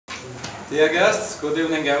Dear guests, good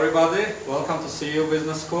evening everybody. Welcome to CEU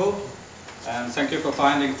Business School. And thank you for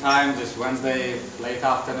finding time this Wednesday late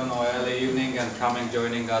afternoon or early evening and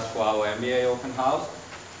joining us for our MBA open house.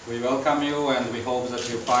 We welcome you and we hope that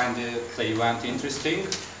you find the event interesting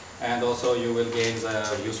and also you will gain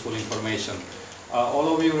the useful information.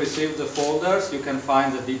 All of you received the folders. You can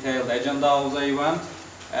find the detailed agenda of the event.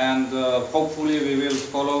 And hopefully we will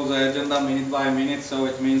follow the agenda minute by minute, so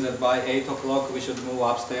it means that by 8 o'clock we should move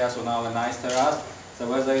upstairs on our nice terrace. The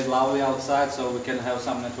weather is lovely outside, so we can have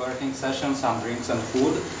some networking sessions, some drinks and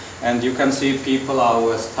food. And you can see people,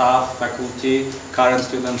 our staff, faculty, current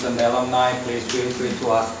students and alumni. Please feel free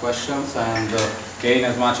to ask questions and gain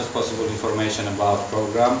as much as possible information about the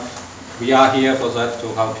program. We are here for that, to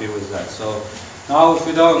help you with that. So now, if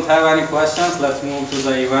we don't have any questions, let's move to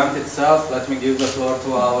the event itself. Let me give the floor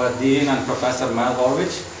to our Dean and Professor Mel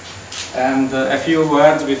Horwich. And a few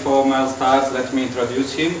words before Mel starts, let me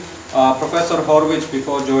introduce him. Professor Horwich,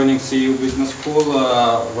 before joining CEU Business School,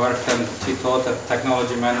 worked and he taught at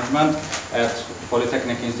Technology Management at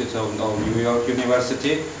Polytechnic Institute of New York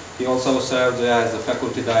University. He also served as the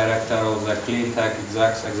faculty director of the Clean Tech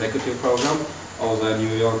Executive Program of the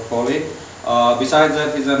New York Poly. Besides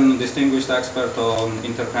that, he's a distinguished expert on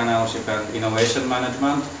entrepreneurship and innovation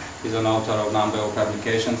management. He's an author of a number of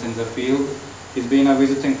publications in the field. He's been a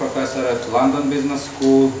visiting professor at London Business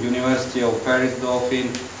School, University of Paris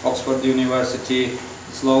Dauphine, Oxford University,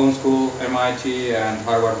 Sloan School, MIT, and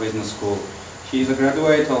Harvard Business School. He is a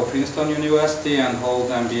graduate of Princeton University and holds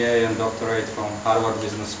MBA and doctorate from Harvard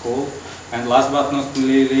Business School. And last but not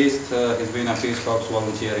least, he's been a Peace Corps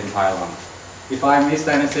volunteer in Thailand. If I missed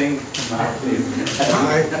anything, please.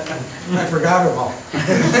 I forgot them all.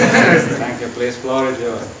 Thank you. Please, floor is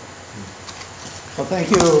yours. Well, thank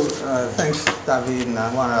you. Thanks, David, and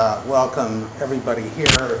I want to welcome everybody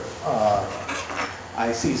here.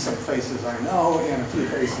 I see some faces I know and a few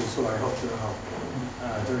faces who I hope to know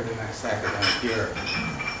during the next academic year.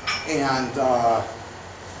 And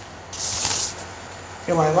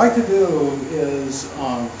what I'd like to do is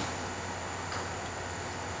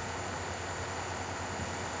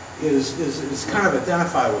kind of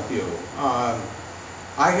identify with you.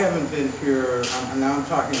 I haven't been here, now I'm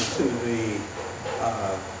talking to the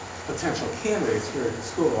potential candidates here at the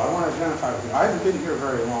school. I want to identify with you. I haven't been here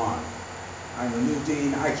very long. I'm the new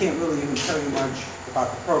dean. I can't really even tell you much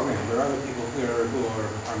about the program. There are other people here who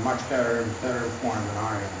are much better informed than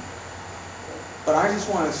I am. But I just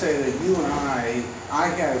want to say that you and I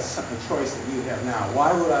had a choice that you have now.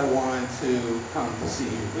 Why would I want to come to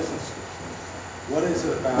CEU Business School? What is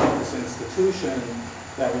it about this institution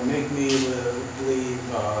that would make me leave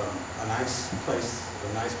a nice place,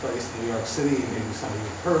 New York City, maybe some of you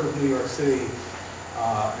have heard of New York City,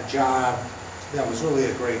 a job that was really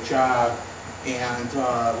a great job, and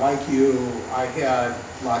like you, I had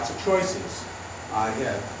lots of choices. I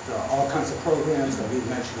had all kinds of programs that we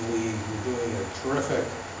mentioned. We were doing a terrific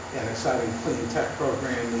and exciting clean tech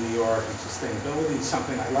program in New York and sustainability,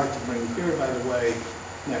 something I'd like to bring here, by the way,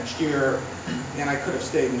 next year, and I could have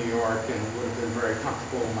stayed in New York and would have been very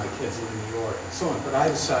comfortable with my kids in New York and so on, but I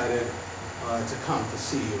decided to come to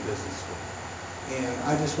CEU Business School. And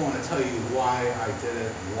I just want to tell you why I did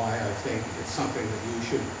it and why I think it's something that you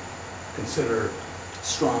should consider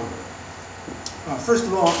strongly. First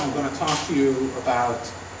of all, I'm going to talk to you about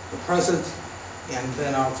the present, and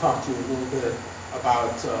then I'll talk to you a little bit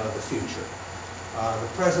about the future. The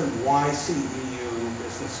present, why CEU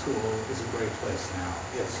Business School is a great place now.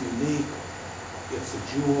 It's unique, it's a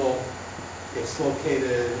jewel, it's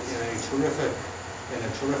located in a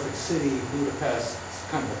terrific city, Budapest. It's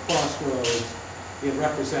kind of a crossroads. It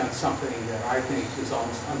represents something that I think is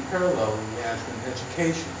almost unparalleled in management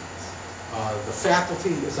education. The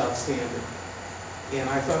faculty is outstanding, and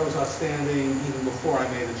I thought it was outstanding even before I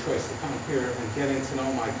made the choice to come here, and getting to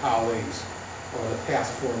know my colleagues over the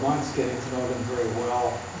past 4 months, getting to know them very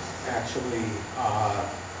well. Actually,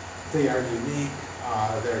 they are unique,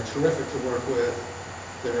 they're terrific to work with,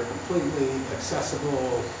 they're completely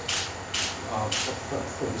accessible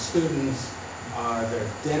for the students, they're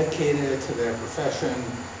dedicated to their profession,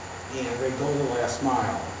 and they go the last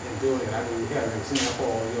mile in doing it. I mean, we have an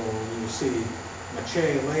example, you'll see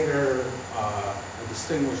Maciej later, a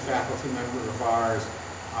distinguished faculty member of ours.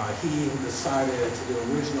 He decided to do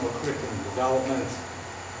original curriculum development,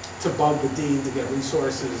 to bug the dean to get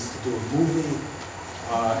resources to do a movie,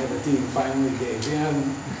 and the dean finally gave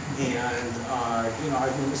in. And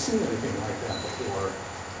I've never seen anything like that before.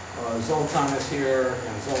 Zoltan is here,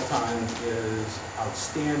 and Zoltan is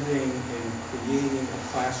outstanding in creating a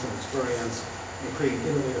classroom experience and creating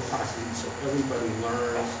innovative processes so everybody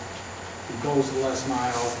learns. who goes the last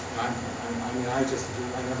mile. And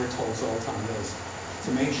I never told Zoltan this,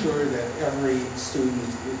 to make sure that every student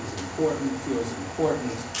is important, feels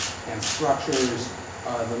important, and structures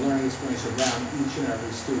the learning experience around each and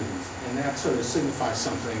every student. And that sort of signifies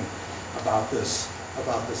something about this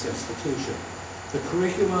institution. The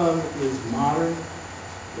curriculum is modern,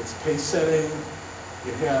 it's pace setting,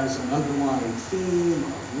 it has an underlying theme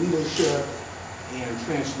of leadership and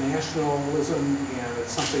transnationalism, and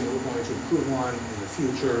it's something we're going to improve on in the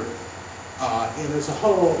future. And there's a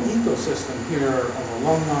whole ecosystem here of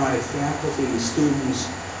alumni, faculty, students,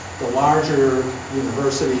 the larger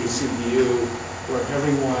university, CEU, where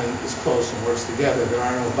everyone is close and works together. There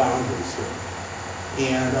are no boundaries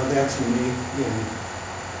here. And that's unique in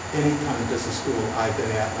any kind of business school I've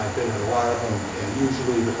been at, and I've been at a lot of them, and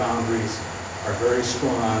usually the boundaries are very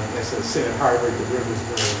strong. As I say at Harvard, the river is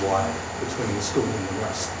very wide between the school and the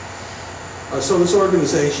rest. So this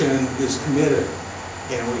organization is committed,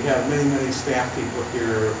 and we have many, many staff people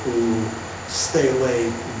here who stay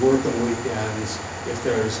late, work on weekends. If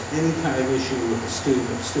there's any kind of issue with a student,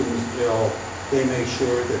 if a student is ill, they make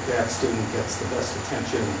sure that that student gets the best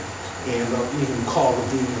attention, and they'll even call the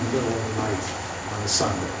dean in the middle of the night on a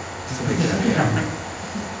Sunday to make that happen.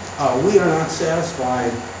 We are not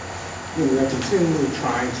satisfied. We are continually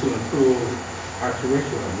trying to improve our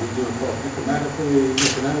curriculum. We do it both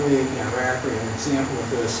incrementally and radically. An example of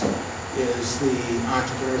this is the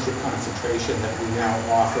entrepreneurship concentration that we now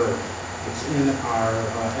offer. It's in our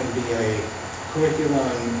MBA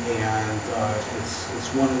curriculum, and it's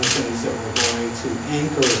one of the things that we're going to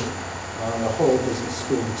anchor the whole business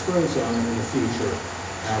school experience on in the future.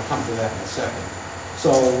 And I'll come to that in a second. So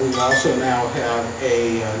we also now have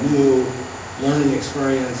a new learning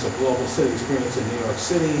experience, a global city experience in New York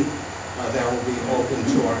City that will be open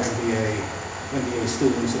to our MBA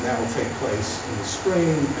students, and that will take place in the spring,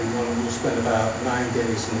 and we'll spend about 9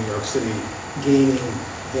 days in New York City gaining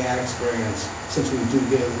that experience, since we do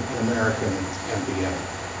give an American MBA.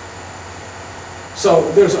 So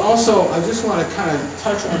there's also, I just want to kind of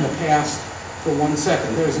touch on the past for 1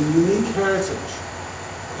 second. There's a unique heritage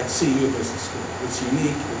at CEU Business School. It's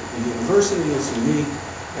unique at the university, it's unique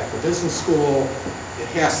at the business school. It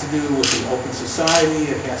has to do with the open society,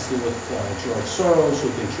 it has to do with George Soros, who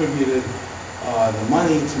contributed the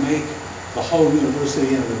money to make the whole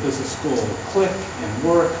university and the business school click and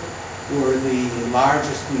work. We're the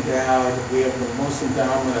largest endowed, we have the most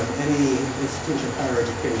endowment of any institution of higher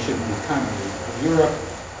education in the continent of Europe.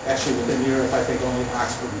 Actually, within Europe, I think only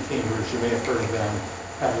Oxford and Cambridge, you may have heard of them,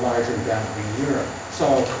 have a larger endowment in Europe.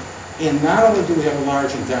 So, and not only do we have a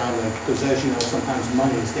large endowment, because as you know, sometimes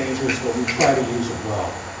money is dangerous, but we try to use it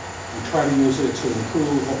well. We try to use it to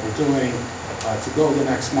improve what we're doing, to go the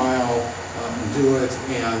next mile and do it,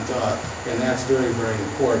 and that's very, very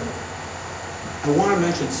important. I want to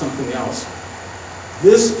mention something else.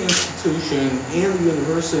 This institution and the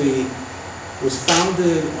university was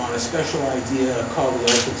founded on a special idea called the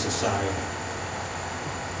Open Society,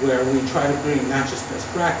 where we try to bring not just best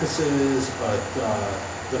practices, but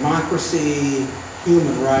democracy,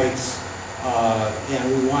 human rights, and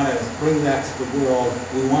we want to bring that to the world.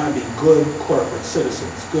 We want to be good corporate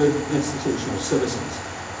citizens, good institutional citizens.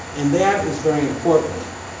 And that is very important.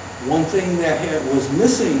 One thing that was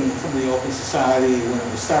missing from the Open Society when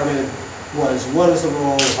it was started was, what is the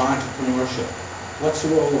role of entrepreneurship? What's the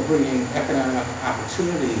role of bringing economic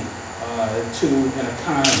opportunity to an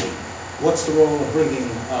economy? What's the role of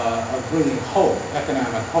bringing hope,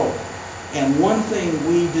 economic hope? And one thing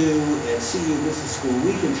we do at CEU Business School,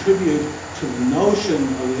 we contribute to the notion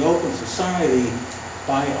of the Open Society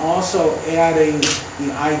by also adding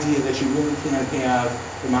the idea that you really can't have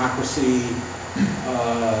democracy,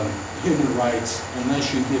 human rights,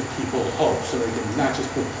 unless you give people hope, so they can not just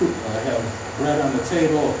have bread on the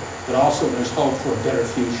table, but also there's hope for a better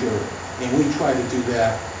future. And we try to do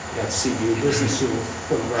that at CEU Business School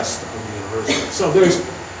for the rest of the university. So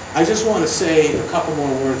I just want to say a couple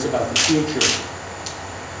more words about the future.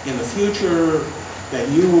 In the future that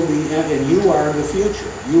you will be in, and you are the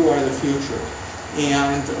future. You are the future.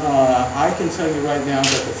 And I can tell you right now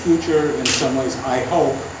that the future, in some ways, I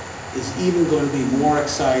hope, is even going to be more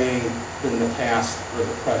exciting than the past or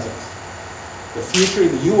the present. The future,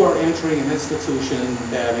 you are entering an institution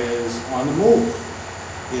that is on the move.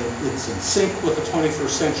 It's in sync with the 21st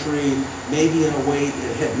century, maybe in a way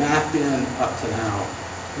it had not been up to now.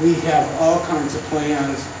 We have all kinds of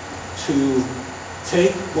plans to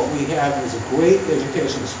take what we have as a great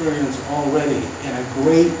education experience already, and a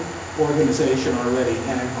great organization already,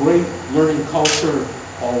 and a great learning culture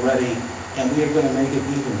already, and we are going to make it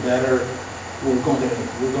even better. We're going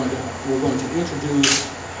to introduce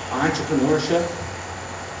entrepreneurship,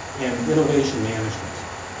 and innovation management,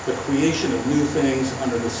 the creation of new things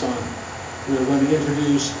under the sun. We're going to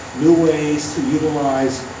introduce new ways to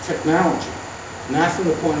utilize technology, not from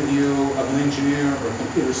the point of view of an engineer or a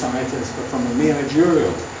computer scientist, but from a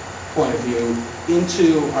managerial point of view,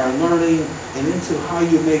 into our learning and into how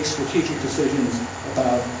you make strategic decisions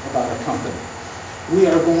about a company. We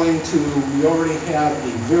already have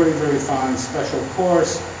a very, very fine special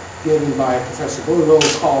course given by Professor Boudreau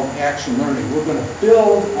called Action Learning. We're going to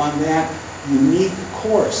build on that unique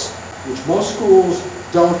course, which most schools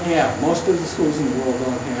don't have, most business schools in the world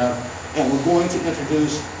don't have, and we're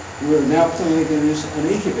now planning to introduce an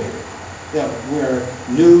incubator where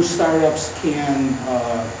new startups can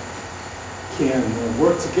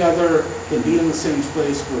work together, can be in the same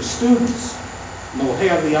place, where students will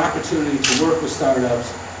have the opportunity to work with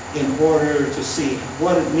startups in order to see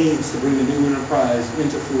what it means to bring a new enterprise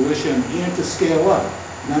into fruition and to scale up,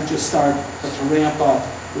 not just start, but to ramp up,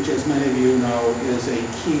 which, as many of you know, is a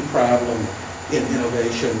key problem in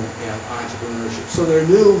innovation and entrepreneurship. So there are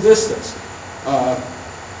new vistas.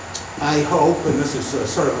 I hope, and this is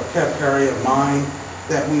sort of a pet area of mine,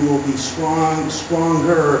 that we will be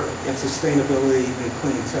stronger in sustainability and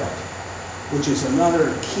clean tech, which is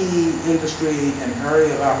another key industry and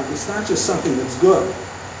area of opportunity. It's not just something that's good.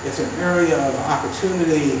 It's an area of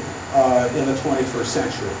opportunity in the 21st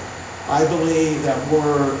century. I believe that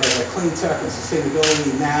we're at clean tech and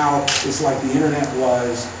sustainability now is like the internet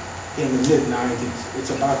was in the mid-90s. It's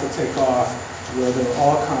about to take off, where there are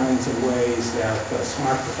all kinds of ways that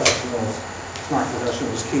smart professionals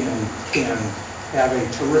can have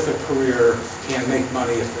a terrific career and make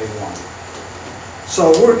money if they want.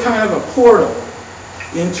 So we're kind of a portal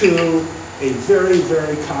into a very,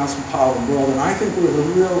 very cosmopolitan world, and I think we're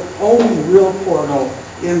the only real portal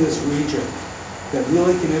in this region that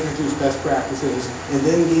really can introduce best practices and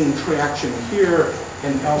then gain traction here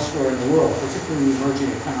and elsewhere in the world, particularly in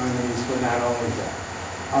emerging economies, but not only that.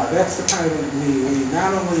 That's the kind of, we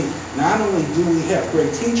not only do we have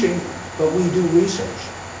great teaching, but we do research.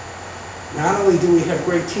 Not only do we have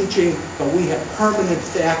great teaching, but we have permanent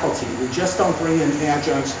faculty. We just don't bring in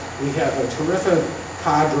adjuncts. We have a terrific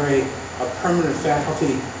cadre of permanent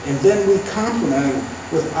faculty, and then we complement it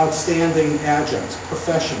with outstanding adjuncts,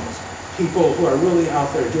 professionals, people who are really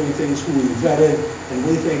out there doing things who we vetted and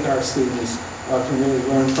we think our students can really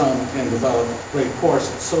learn from and develop great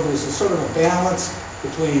courses. So there's a sort of a balance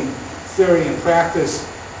between theory and practice,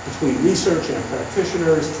 between research and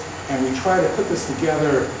practitioners, and we try to put this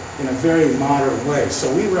together in a very modern way.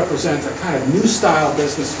 So we represent a kind of new style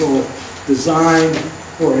business school designed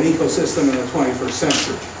for an ecosystem in the 21st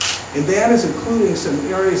century. And that is including some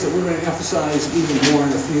areas that we're going to emphasize even more in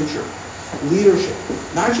the future. Leadership,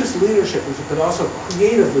 not just leadership, but also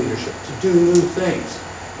creative leadership to do new things.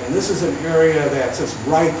 And this is an area that's just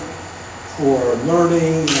ripe for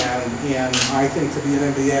learning and I think to be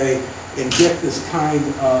an MBA and get this kind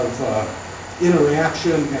of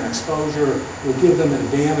interaction and exposure will give them an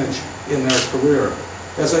advantage in their career.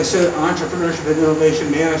 As I said, entrepreneurship and innovation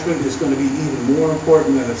management is going to be even more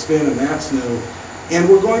important than it's been, and that's new. And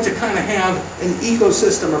we're going to kind of have an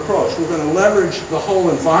ecosystem approach. We're going to leverage the whole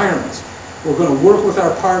environment. We're going to work with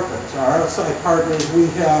our partners, our outside partners. We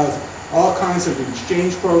have all kinds of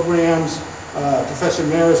exchange programs. Professor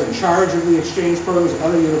Mayer is in charge of the exchange programs at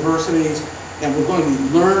other universities, and we're going to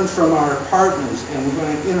learn from our partners, and we're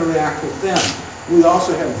going to interact with them. We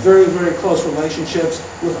also have very, very close relationships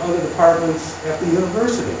with other departments at the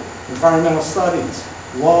university: environmental studies,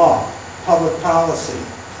 law, public policy,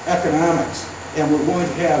 economics. And we're going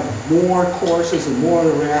to have more courses and more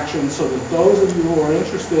interactions so that those of you who are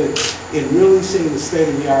interested in really seeing the state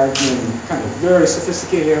of the art in kind of very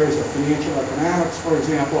sophisticated areas of financial economics, for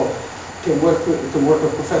example, can work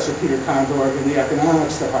with Professor Peter Condor in the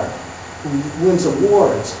economics department, who wins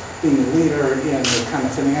awards being a leader in the kind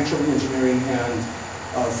of financial engineering and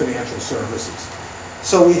financial services.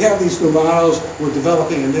 So we have these new models. We're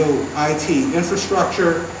developing a new IT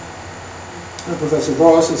infrastructure. Professor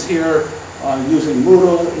Ross is here. Using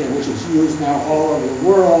Moodle, which is used now all over the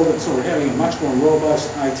world, and so we're having a much more robust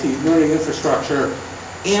IT learning infrastructure.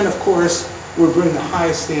 And of course, we're bringing the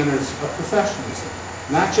highest standards of professionalism.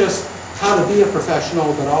 Not just how to be a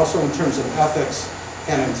professional, but also in terms of ethics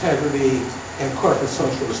and integrity and corporate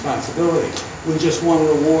social responsibility. We just won an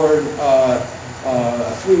award, a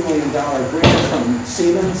 $3 million grant from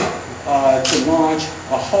Siemens to launch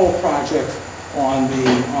a whole project on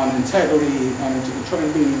integrity, trying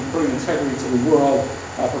to bring integrity to the world.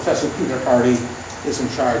 Professor Peter Hardy is in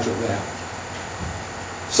charge of that.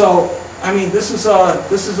 So, I mean, this is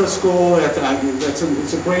a school that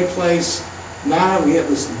it's a great place. Now we have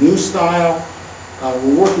this new style.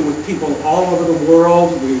 We're working with people all over the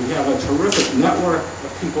world. We have a terrific network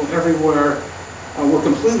of people everywhere. We're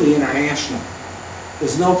completely international.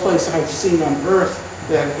 There's no place I've seen on earth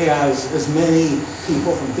that has as many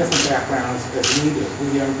people from different backgrounds as we do.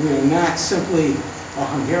 We are not simply a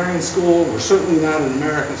Hungarian school. We're certainly not an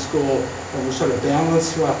American school, but we're sort of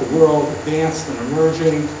balanced throughout the world, advanced and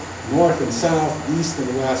emerging, north and south, east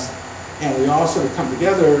and west. And we all sort of come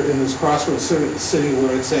together in this crossroads city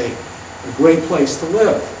where it's a great place to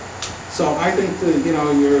live. So I think that, you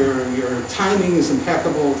know, your timing is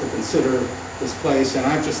impeccable to consider this place, and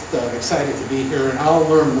I'm just excited to be here, and I'll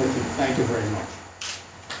learn with you. Thank you very much.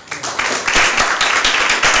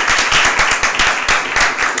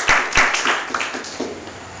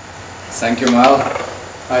 Thank you, Mel.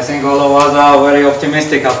 I think all of us are very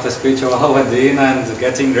optimistic after the speech of our dean and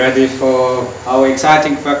getting ready for our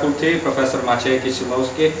exciting faculty, Professor Maciej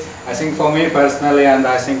Kisielowski. I think for me personally, and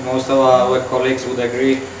I think most of our colleagues would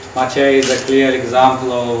agree, Maciej is a clear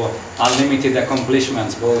example of unlimited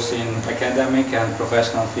accomplishments, both in academic and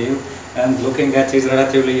professional field. And looking at his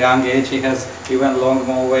relatively young age, he has even long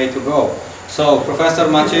more way to go. So, Professor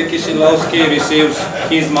Maciej Kisielowski receives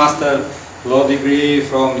his Master Law degree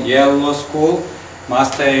from Yale Law School,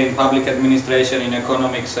 Master in Public Administration in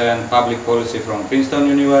Economics and Public Policy from Princeton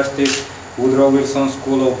University, Woodrow Wilson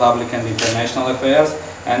School of Public and International Affairs,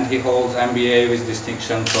 and he holds MBA with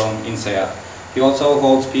distinction from INSEAD. He also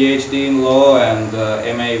holds PhD in law and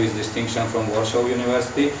MA with distinction from Warsaw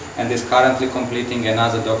University, and is currently completing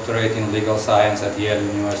another doctorate in legal science at Yale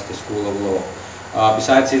University School of Law.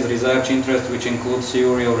 Besides his research interests, which includes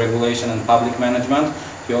theory of regulation and public management,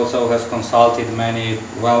 he also has consulted many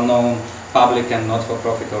well-known public and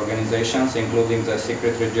not-for-profit organizations, including the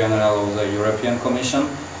Secretary General of the European Commission,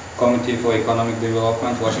 Committee for Economic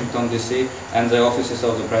Development, Washington, D.C., and the offices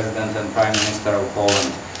of the President and Prime Minister of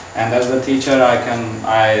Poland. And as a teacher, I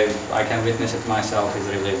can witness it myself. He's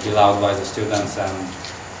really beloved by the students, and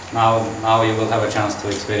now you will have a chance to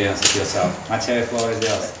experience it yourself. Maciej, the floor is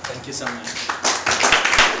yours. Thank you so much.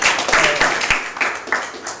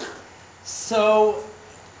 So,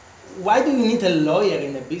 why do you need a lawyer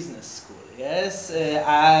in a business school? Yes,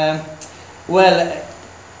 well,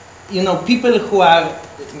 you know, people who are,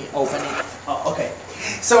 let me open it. Oh, okay.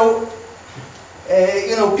 So,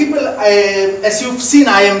 you know, people, as you've seen,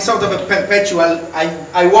 I am sort of a perpetual,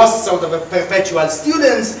 I was sort of a perpetual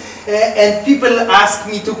student, and people ask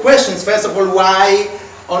me two questions. First of all, why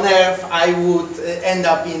on earth I would end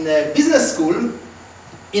up in a business school,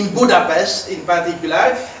 in Budapest in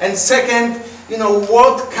particular, and second, you know,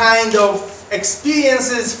 what kind of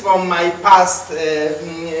experiences from my past,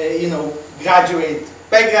 you know, graduate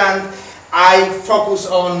background I focus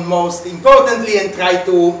on most importantly and try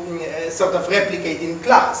to sort of replicate in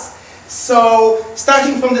class. So,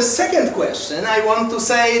 starting from the second question, I want to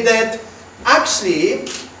say that actually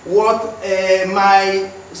what my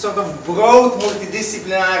sort of broad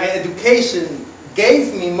multidisciplinary education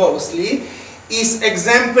gave me mostly is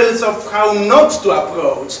examples of how not to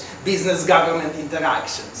approach business-government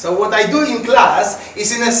interaction. So what I do in class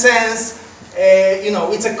is, in a sense, you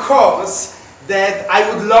know, it's a course that I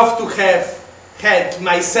would love to have had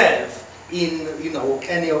myself in, you know,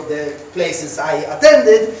 any of the places I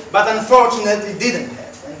attended, but unfortunately didn't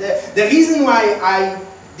have. And the reason why I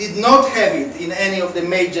did not have it in any of the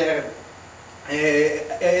major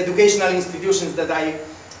educational institutions that I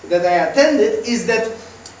attended is that,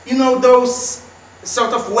 you know, those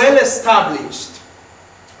sort of well-established,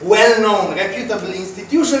 well-known, reputable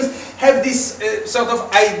institutions have this sort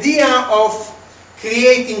of idea of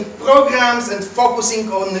creating programs and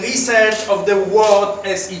focusing on research of the world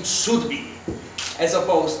as it should be, as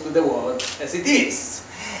opposed to the world as it is.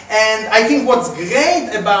 And I think what's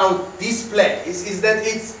great about this place is that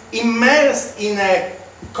it's immersed in a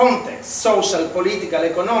context, social, political,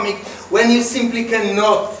 economic, when you simply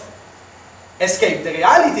cannot escape the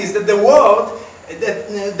realities that the world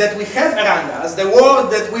that we have around us, the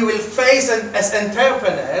world that we will face as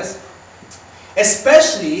entrepreneurs,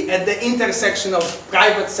 especially at the intersection of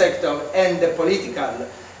private sector and the political,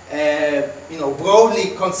 you know,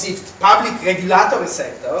 broadly conceived public regulatory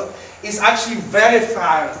sector, is actually very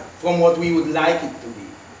far from what we would like it to be.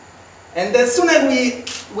 And the sooner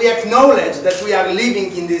we acknowledge that we are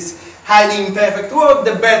living in this highly imperfect world,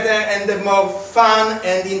 the better and the more fun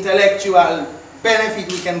and intellectual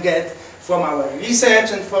benefit we can get from our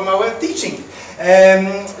research and from our teaching.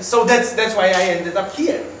 So that's why I ended up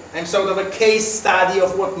here. I'm sort of a case study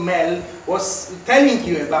of what Mel was telling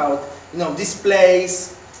you about, you know, this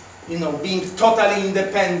place, you know, being totally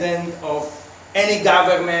independent of any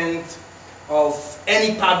government, of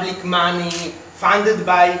any public money funded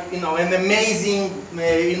by, you know, an amazing,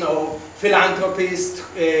 you know, philanthropist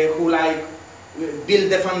who like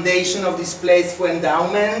build the foundation of this place for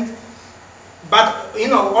endowment. But, you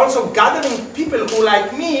know, also gathering people who,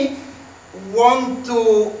 like me, want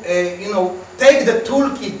to, you know, take the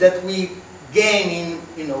toolkit that we gain in,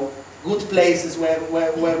 you know, good places where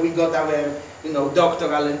we got our, you know,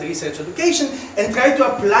 doctoral and research education, and try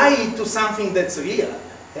to apply it to something that's real.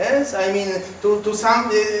 Yes, I mean, to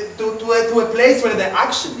a place where the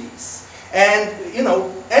action is. And, you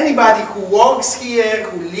know, anybody who works here,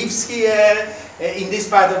 who lives here, in this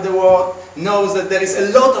part of the world, knows that there is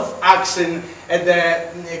a lot of action at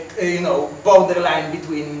the, you know, borderline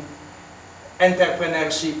between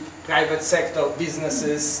entrepreneurship, private sector,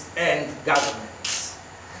 businesses, and governments.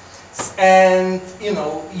 And, you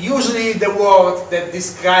know, usually the word that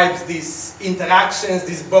describes these interactions,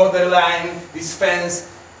 this borderline, this fence,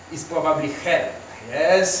 is probably hell.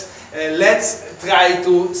 Yes? Let's try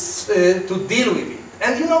to deal with it.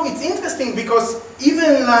 And, you know, it's interesting because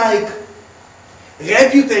even like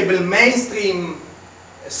reputable mainstream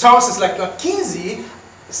sources like McKinsey,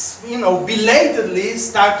 you know, belatedly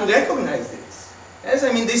start to recognize this. Yes,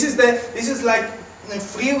 I mean, this is like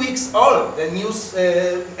 3 weeks old, the news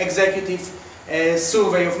executive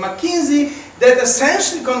survey of McKinsey that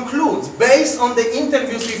essentially concludes, based on the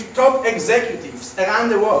interviews with top executives around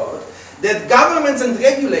the world, that governments and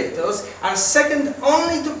regulators are second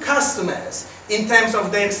only to customers in terms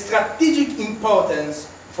of their strategic importance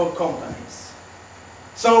for companies.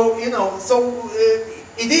 So, you know,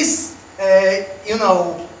 it is, you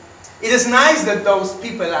know, it is nice that those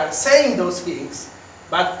people are saying those things,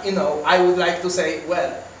 but, you know, I would like to say,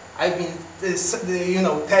 well, I've been, you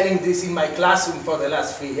know, telling this in my classroom for the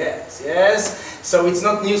last 3 years, yes? So it's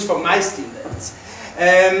not news for my students.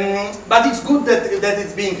 But it's good that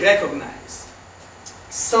it's being recognized.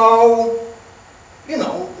 So, you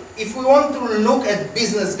know, if we want to look at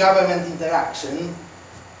business-government interaction,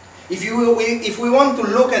 if we want to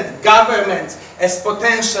look at government as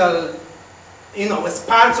potential, you know, as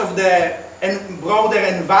parts of the broader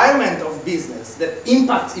environment of business that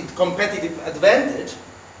impacts its competitive advantage,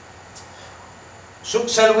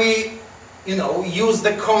 shall we, you know, use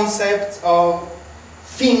the concept of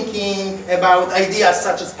thinking about ideas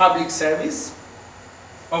such as public service,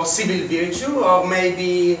 or civil virtue, or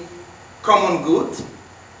maybe common good?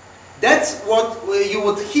 That's what you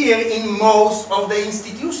would hear in most of the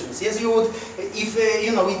institutions. Yes, you would, if,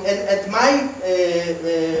 you know, at my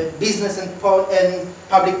business and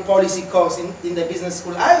public policy course in the business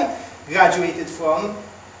school I graduated from,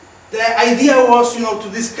 the idea was, you know, to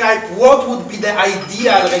describe what would be the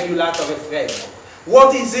ideal regulatory framework.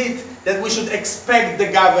 What is it that we should expect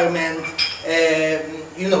the government,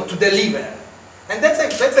 you know, to deliver? And that's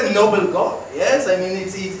a noble goal, yes? I mean,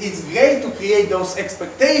 it's great to create those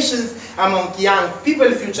expectations among young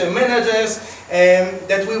people, future managers,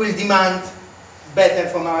 that we will demand better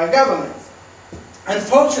from our government.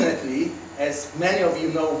 Unfortunately, as many of you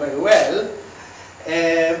know very well,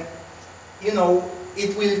 you know,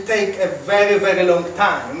 it will take a very, very long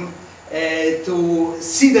time to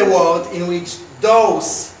see the world in which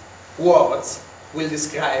those words will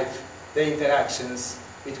describe the interactions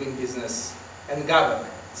between business and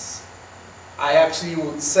governments. I actually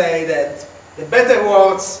would say that the better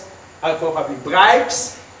words are probably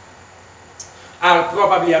bribes, are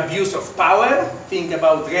probably abuse of power. Think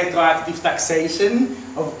about retroactive taxation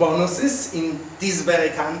of bonuses in this very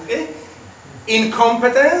country.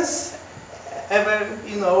 Incompetence. Ever,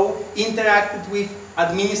 you know, interacted with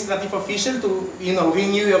administrative official to, you know,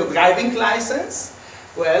 renew your driving license?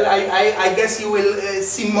 Well, I guess you will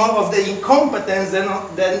see more of the incompetence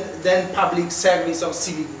than public service or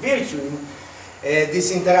civic virtue in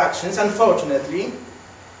these interactions, unfortunately.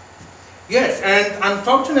 Yes, and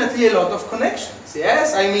unfortunately a lot of connections,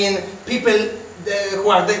 yes? I mean, people who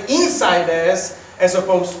are the insiders as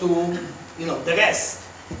opposed to, you know, the rest.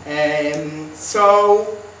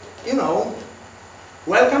 So, you know,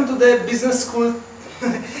 welcome to the business school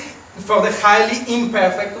for the highly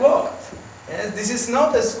imperfect world. Yes, this is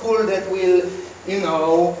not a school that will, you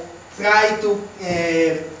know, try to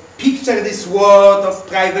picture this world of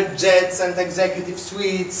private jets and executive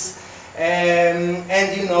suites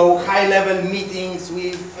and you know, high-level meetings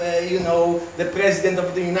with, you know, the President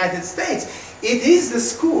of the United States. It is the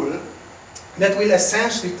school that will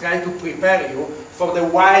essentially try to prepare you for the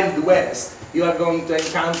Wild West you are going to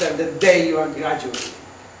encounter the day you are graduating.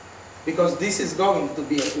 Because this is going to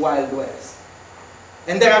be a Wild West.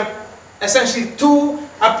 And there are essentially 2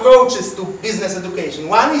 approaches to business education.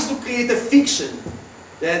 One is to create a fiction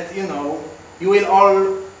that, you know, you will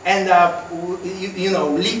all end up, you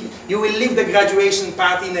will leave the graduation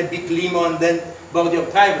party in a big limo and then board your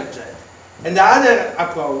private jet. And the other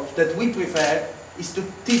approach that we prefer is to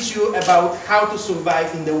teach you about how to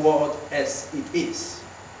survive in the world as it is.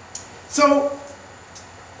 So,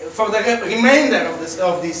 for the remainder of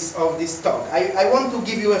this talk, I want to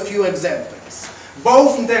give you a few examples,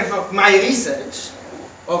 both in terms of my research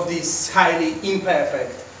of this highly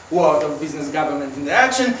imperfect world of business-government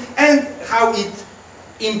interaction and how it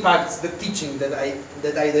impacts the teaching that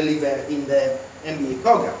I deliver in the MBA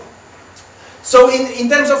program. So in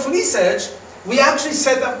terms of research, we actually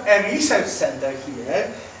set up a research center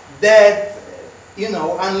here that,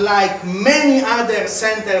 unlike many other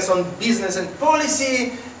centers on business and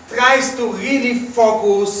policy, tries to really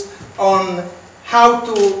focus on how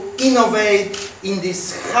to innovate in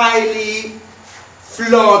this highly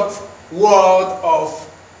flawed world of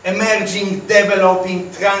emerging,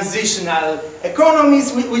 developing, transitional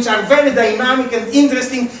economies, which are very dynamic and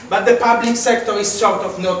interesting, but the public sector is sort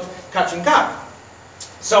of not catching up.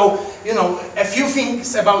 So, a few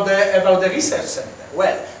things about the research center.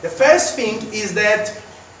 Well, the first thing is that,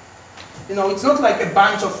 it's not like a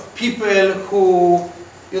bunch of people who,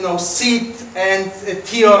 sit and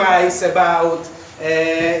theorize about,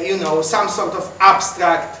 some sort of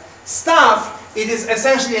abstract stuff. It is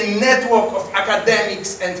essentially a network of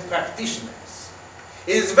academics and practitioners.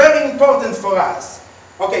 It is very important for us.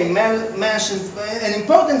 Okay, Mel mentioned an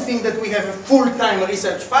important thing that we have a full-time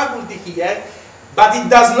research faculty here, but it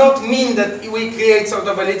does not mean that we create sort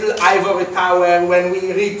of a little ivory tower when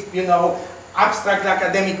we read, abstract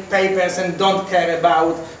academic papers and don't care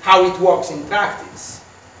about how it works in practice.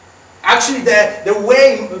 Actually, the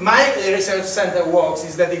way my research center works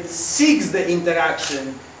is that it seeks the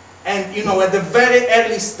interaction and, at the very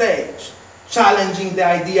early stage, challenging the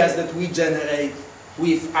ideas that we generate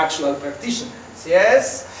with actual practitioners,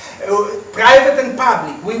 yes? Private and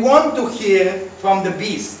public, we want to hear from the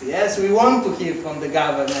beast, yes? We want to hear from the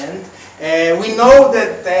government. We know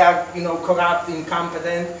that they are, corrupt,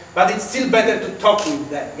 incompetent, but it's still better to talk with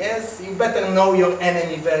them, yes? You better know your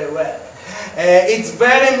enemy very well. It's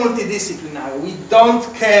very multidisciplinary. We don't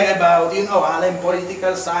care about, I'm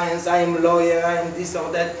political science, I'm a lawyer, I'm this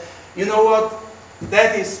or that. You know what?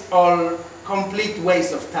 That is all complete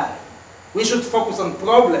waste of time. We should focus on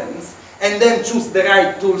problems and then choose the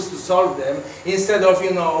right tools to solve them instead of,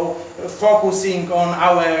 focusing on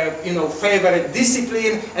our, favorite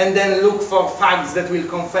discipline and then look for facts that will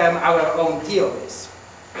confirm our own theories.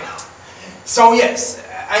 So yes,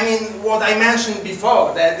 I mean, what I mentioned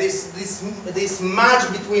before, that this match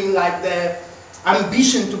between like the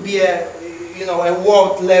ambition to be a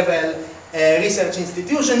world-level research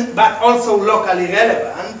institution, but also locally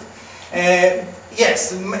relevant.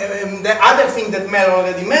 Yes, the other thing that Mel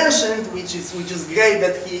already mentioned, which is great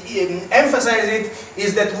that he emphasized it,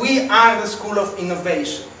 is that we are the school of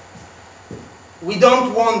innovation. We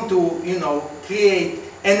don't want to, create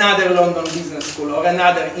another London Business School or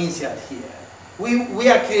another INSEAD here. We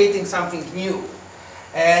are creating something new.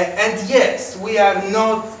 And yes, we are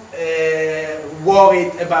not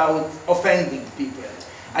worried about offending people.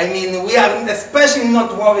 I mean, we are especially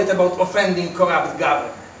not worried about offending corrupt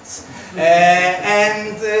governments.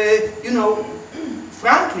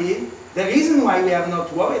 Frankly, the reason why we are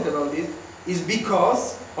not worried about it is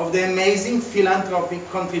because of the amazing philanthropic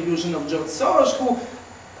contribution of George Soros, who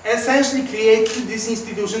essentially created this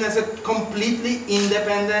institution as a completely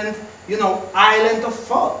independent, island of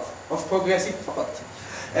thought, of progressive thought.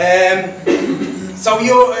 So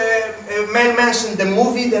Mel mentioned the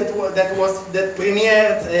movie that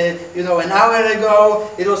premiered, an hour ago.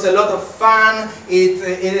 It was a lot of fun. It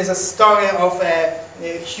is a story of a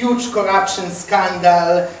huge corruption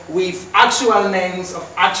scandal with actual names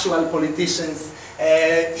of actual politicians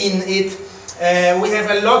in it. We have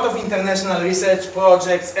a lot of international research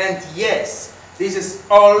projects, and yes, this is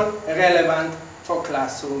all relevant for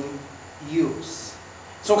classroom use.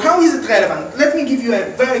 So how is it relevant? Let me give you a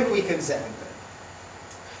very quick example.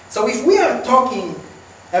 So if we are talking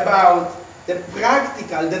about the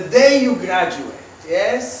practical, the day you graduate,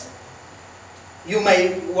 yes? You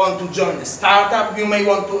may want to join a startup, you may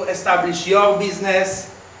want to establish your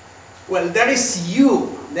business. Well, there is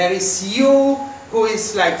you. There is you who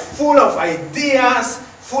is like full of ideas,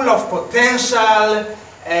 full of potential.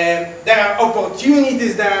 There are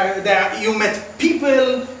opportunities, you met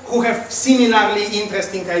people who have similarly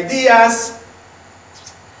interesting ideas.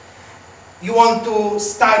 You want to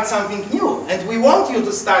start something new, and we want you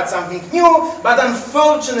to start something new, but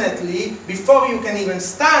unfortunately, before you can even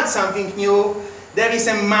start something new, there is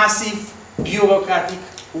a massive bureaucratic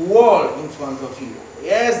wall in front of you.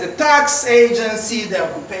 Yes, the tax agency, the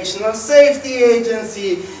occupational safety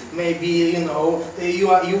agency, maybe, you know,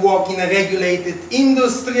 you work in a regulated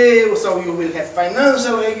industry, so you will have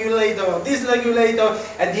financial regulator or this regulator.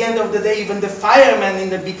 At the end of the day, even the fireman in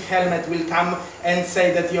the big helmet will come and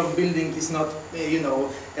say that your building is not, you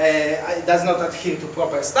know, does not adhere to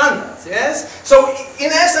proper standards, yes? So,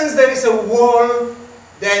 in essence, there is a wall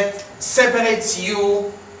that separates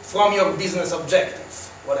you from your business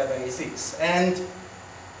objective, whatever it is. And,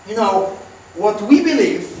 you know, what we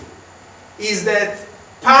believe is that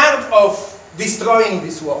part of destroying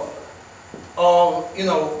this wall, or, you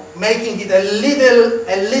know, making it a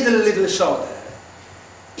little shorter,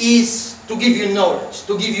 is to give you knowledge,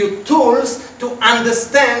 to give you tools to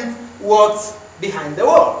understand what's behind the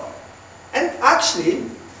wall. And actually,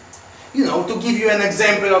 you know, to give you an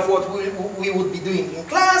example of what we would be doing in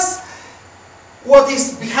class, what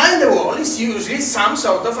is behind the wall is usually some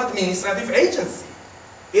sort of administrative agency.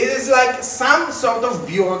 It is like some sort of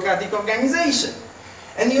bureaucratic organization.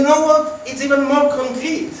 And you know what? It's even more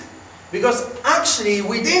concrete. Because actually,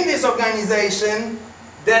 within this organization,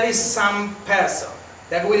 there is some person.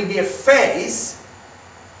 There will be a face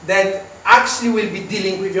that actually will be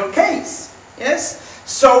dealing with your case. Yes?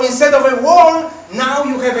 So instead of a wall, now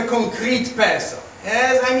you have a concrete person.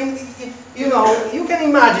 Yes? I mean, you know, you can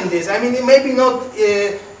imagine this. I mean, it maybe not,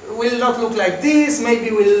 will not look like this.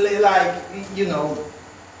 Maybe will, like, you know,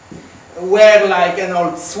 wear like an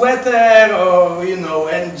old sweater, or, you know,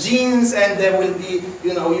 and jeans, and there will be,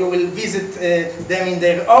 you know, you will visit them in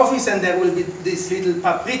their office, and there will be these little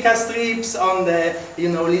paprika strips on the, you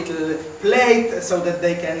know, little plate, so that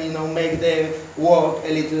they can, you know, make their work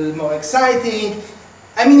a little more exciting.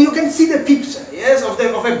 I mean, you can see the picture, yes, of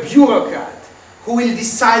a bureaucrat who will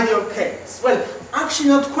decide your case. Well, actually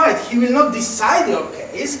not quite. He will not decide your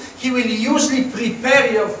case. He will usually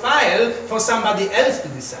prepare your file for somebody else to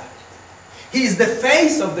decide. He is the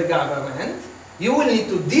face of the government. You will need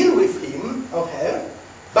to deal with him or her,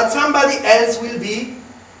 but somebody else will be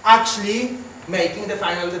actually making the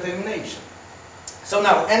final determination. So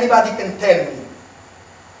now, anybody can tell me,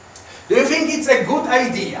 do you think it's a good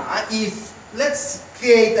idea if, let's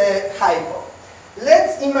create a hypo.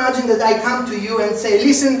 Let's imagine that I come to you and say,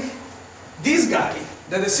 listen, this guy,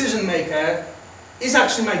 the decision maker, is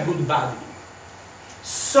actually my good buddy.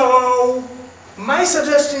 So, my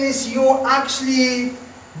suggestion is you actually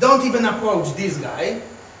don't even approach this guy,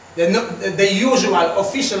 the usual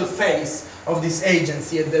official face of this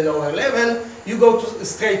agency at the lower level. You go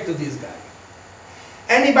straight to this guy.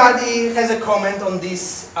 Anybody has a comment on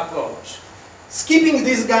this approach? Skipping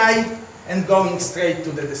this guy and going straight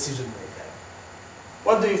to the decision maker.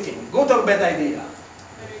 What do you think? Good or bad idea?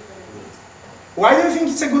 Very good. Why do you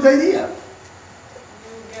think it's a good idea?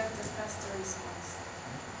 You get the faster response.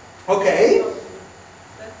 Okay.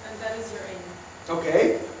 And that is your aim.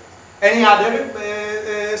 Okay. Any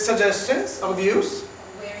other suggestions or views?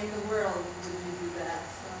 Where in the world would you do that?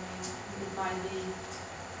 So, I mean, it might be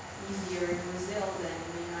easier in Brazil than in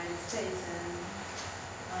the United States.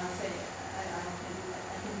 And say,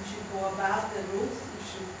 I think you should go about the rules. You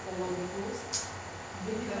should follow the rules.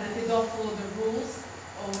 Because if you don't follow the rules,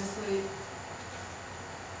 obviously.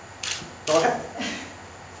 Go ahead.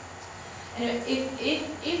 And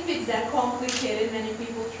if it's that complicated, many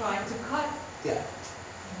people try to cut. Yeah.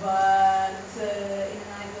 But in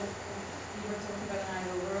an ideal, you were talking about an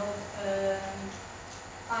ideal world,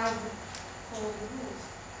 I would follow the rules.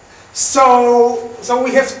 So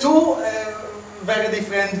we have two very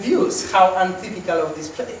different views, how untypical of this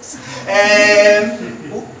place.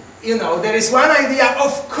 You know, there is one idea,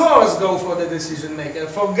 of course go for the decision maker,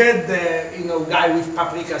 forget the, you know, guy with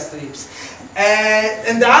paprika strips.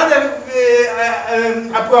 And the other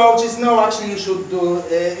approach is, no, actually you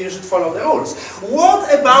should follow the rules.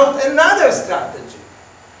 What about another strategy?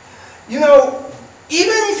 You know,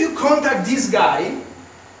 even if you contact this guy,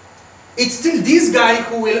 it's still this guy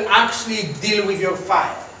who will actually deal with your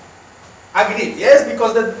file. Agreed, yes?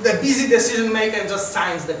 Because the busy decision maker just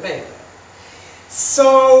signs the paper.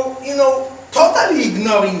 So, you know, totally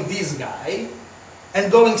ignoring this guy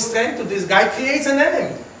and going straight to this guy creates an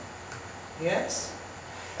enemy. Yes?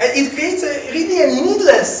 And it creates really a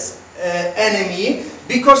needless enemy,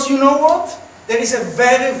 because you know what? There is a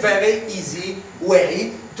very, very easy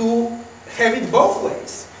way to have it both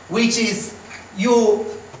ways, which is you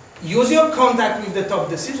use your contact with the top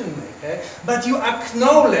decision maker, but you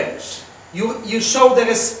acknowledge, you show the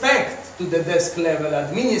respect to the desk level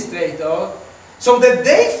administrator, so that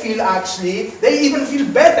they feel actually, they even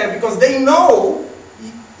feel better because they know,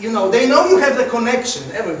 you know, they know you have the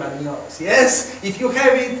connection. Everybody knows, yes? If you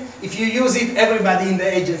have it, if you use it, everybody in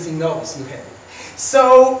the agency knows you have it.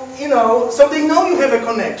 So, you know, so they know you have a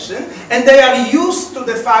connection, and they are used to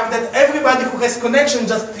the fact that everybody who has connection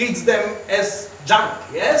just treats them as junk,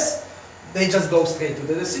 yes? They just go straight to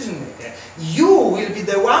the decision maker. You will be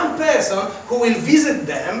the one person who will visit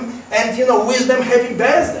them and, you know, wish them happy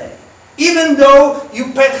birthday, even though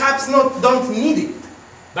you perhaps don't need it.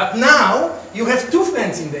 But now you have two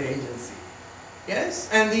friends in the agency, yes?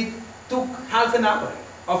 And it took half an hour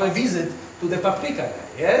of a visit to the paprika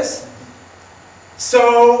guy, yes?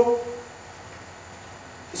 So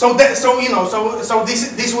this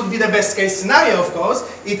would be the best case scenario, of course.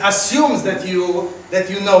 It assumes that you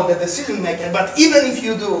know the decision maker. But even if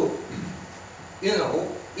you do, you know,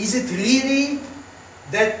 is it really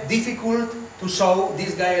that difficult to show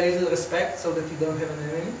this guy a little respect so that you don't have an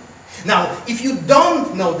enemy? Now, if you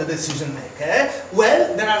don't know the decision maker,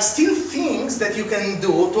 well, there are still things that you can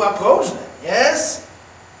do to approach them. Yes.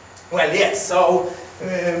 Well, yes. So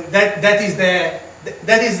that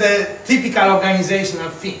is the typical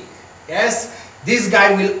organizational thing. Yes, this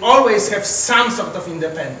guy will always have some sort of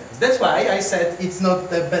independence. That's why I said it's not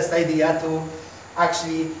the best idea to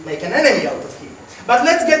actually make an enemy out of him. But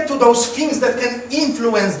let's get to those things that can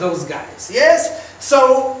influence those guys. Yes.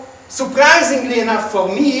 So surprisingly enough for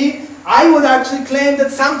me, I would actually claim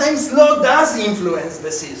that sometimes law does influence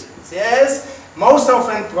decisions. Yes. Most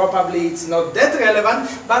often, probably it's not that relevant,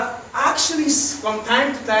 but actually from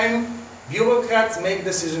time to time, bureaucrats make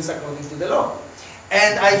decisions according to the law.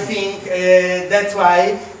 And I think that's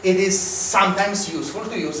why it is sometimes useful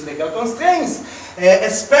to use legal constraints,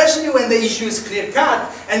 especially when the issue is clear-cut,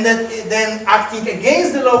 and that then acting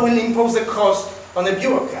against the law will impose a cost on a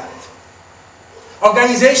bureaucrat.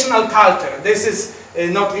 Organizational culture. This is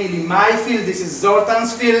not really my field, this is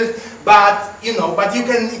Zoltan's field, but you know, but you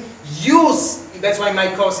can use, that's why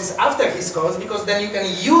my course is after his course, because then you can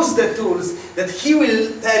use the tools that he will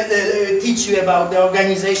teach you about the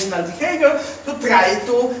organizational behavior to try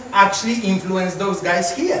to actually influence those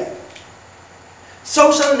guys here.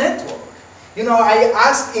 Social network. You know, I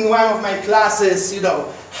asked in one of my classes, you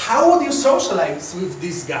know, how would you socialize with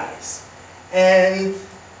these guys? And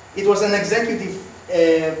it was an executive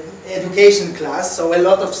education class, so a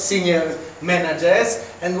lot of senior managers,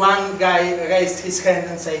 and one guy raised his hand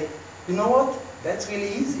and said, you know what? That's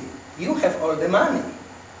really easy. You have all the money.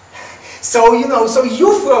 So, you know, so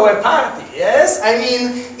you throw a party, yes? I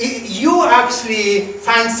mean, you actually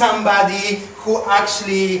find somebody who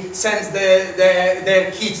actually sends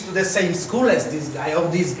their kids to the same school as this guy or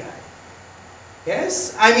this guy.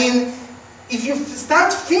 Yes? I mean, if you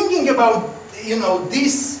start thinking about, you know,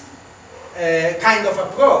 this kind of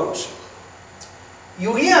approach,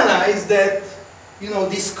 you realize that, you know,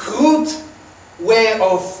 this crude way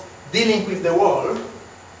of dealing with the world,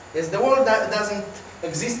 yes, the world doesn't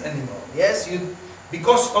exist anymore. Yes,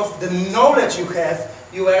 because of the knowledge you have,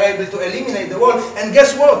 you are able to eliminate the world. And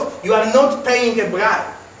guess what? You are not paying a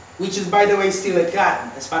bribe, which is, by the way, still a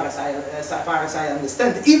crime, as far as I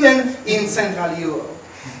understand, even in Central Europe.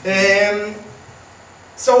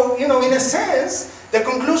 So, you know, in a sense, the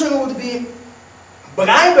conclusion would be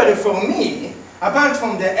bribery for me, apart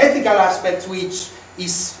from the ethical aspect, which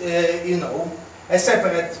is, you know, a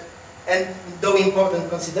separate and though important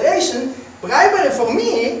consideration, bribery for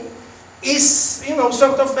me is, you know,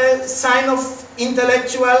 sort of a sign of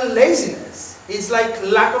intellectual laziness. It's like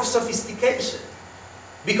lack of sophistication.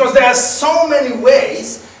 Because there are so many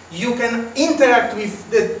ways you can interact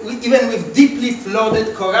with, even with deeply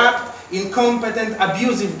flawed, corrupt, incompetent,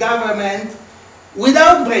 abusive government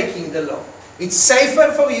without breaking the law. It's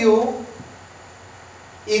safer for you.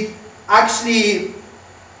 It actually,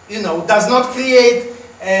 you know, does not create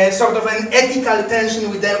sort of an ethical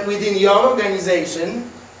tension within your organization.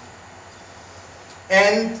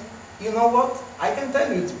 And you know what? I can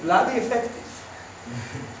tell you, it's bloody effective.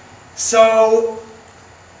 So,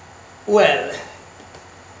 well,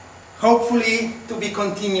 hopefully to be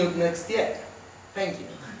continued next year. Thank you.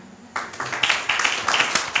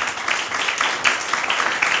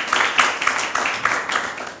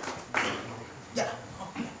 Yeah.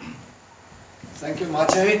 Thank you,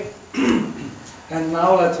 Maciej. And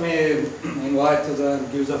now let me invite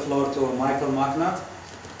give the floor to Michael Magnat,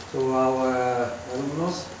 to our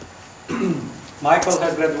alumnus. Michael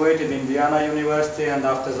has graduated in Indiana University, and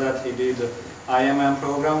after that he did IMM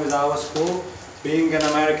program with our school. Being an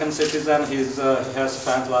American citizen, he has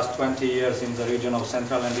spent last 20 years in the region of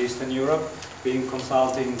Central and Eastern Europe, being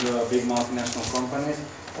consulting big multinational companies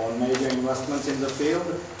on major investments in the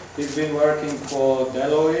field. He's been working for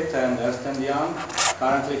Deloitte and Ernst & Young.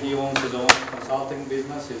 Currently he owns his own consulting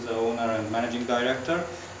business. He's the owner and managing director.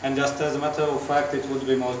 And just as a matter of fact, it would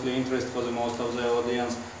be mostly interest for the most of the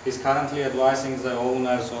audience. He's currently advising the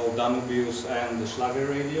owners of Danubius and the Schlager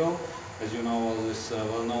Radio, as you know, this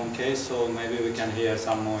well-known case, so maybe we can hear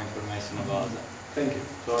some more information about that. Thank you.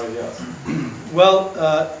 Sorry, yes. Well,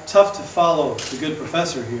 tough to follow the good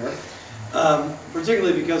professor here,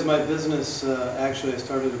 particularly because my business, actually I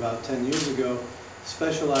started about 10 years ago,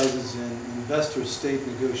 specializes in investor-state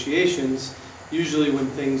negotiations, usually when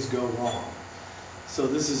things go wrong. So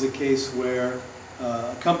this is a case where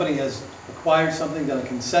a company has acquired something, done a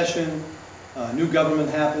concession, new government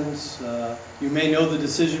happens, you may know the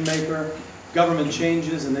decision maker, government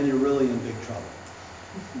changes, and then you're really in big trouble.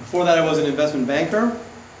 Before that I was an investment banker,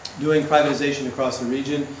 doing privatization across the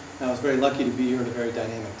region, and I was very lucky to be here at a very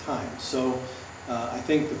dynamic time. So I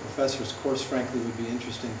think the professor's course, frankly, would be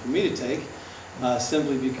interesting for me to take,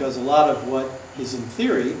 simply because a lot of what is in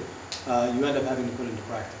theory, you end up having to put into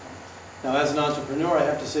practice. Now, as an entrepreneur, I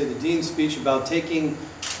have to say the dean's speech about taking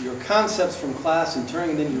your concepts from class and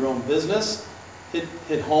turning it into your own business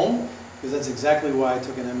hit home, because that's exactly why I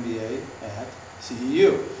took an MBA at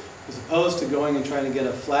CEU. As opposed to going and trying to get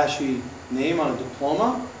a flashy name on a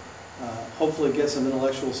diploma, hopefully get some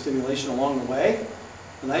intellectual stimulation along the way.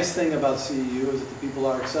 The nice thing about CEU is that the people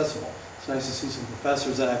are accessible. It's nice to see some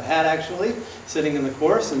professors that I've had actually sitting in the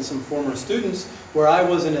course and some former students where I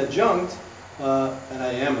was an adjunct, and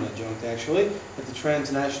I am an adjunct actually, at the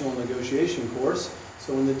transnational negotiation course.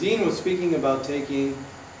 So when the dean was speaking about taking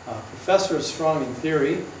professors strong in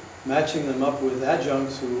theory, matching them up with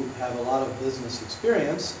adjuncts who have a lot of business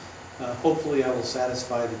experience, hopefully I will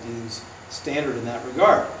satisfy the dean's standard in that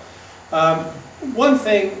regard. One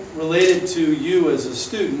thing related to you as a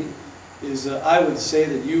student is I would say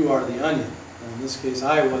that you are the onion. And in this case,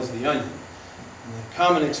 I was the onion. And the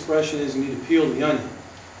common expression is you need to peel the onion.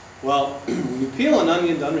 Well, when you peel an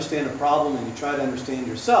onion to understand a problem and you try to understand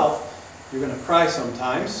yourself, you're going to cry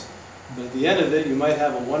sometimes, but at the end of it, you might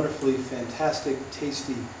have a wonderfully fantastic,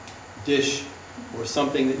 tasty dish or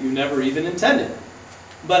something that you never even intended.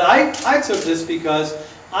 But I took this because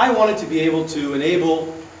I wanted to be able to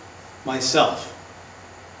enable myself.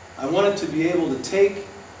 I wanted to be able to take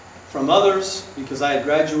from others, because I had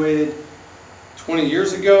graduated 20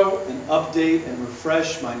 years ago, and update and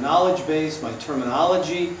refresh my knowledge base, my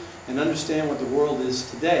terminology, and understand what the world is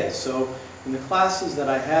today. So in the classes that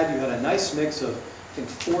I had, you had a nice mix of, I think,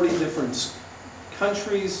 40 different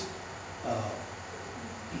countries,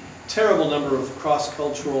 terrible number of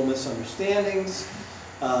cross-cultural misunderstandings,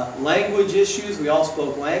 language issues. We all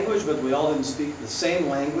spoke language, but we all didn't speak the same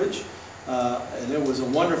language. And it was a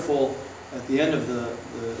wonderful, at the end of the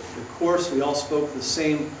course, we all spoke the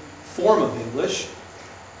same form of English.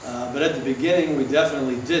 But at the beginning, we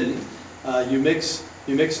definitely didn't. You mix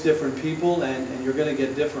different people, and you're going to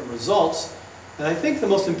get different results. And I think the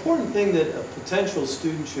most important thing that a potential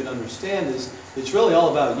student should understand is it's really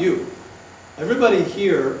all about you. Everybody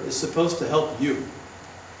here is supposed to help you.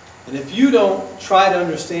 And if you don't try to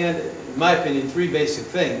understand, in my opinion, three basic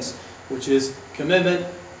things, which is commitment,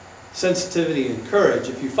 sensitivity, and courage,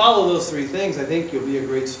 if you follow those three things, I think you'll be a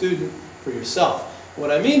great student for yourself.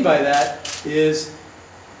 What I mean by that is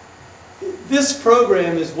this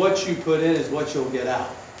program is what you put in is what you'll get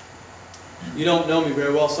out. You don't know me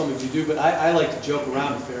very well, some of you do, but I like to joke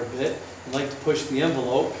around a fair bit and like to push the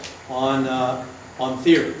envelope on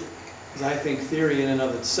theory. Because I think theory in and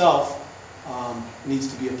of itself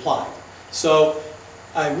needs to be applied. So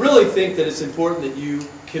I really think that it's important that you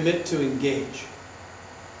commit to engage.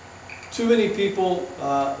 Too many people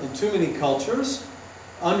in too many cultures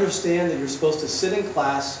understand that you're supposed to sit in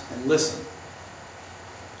class and listen.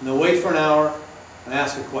 And they'll wait for an hour and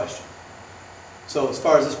ask a question. So as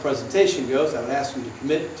far as this presentation goes, I would ask you to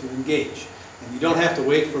commit to engage. And you don't have to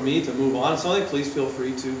wait for me to move on to something. Please feel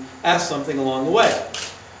free to ask something along the way.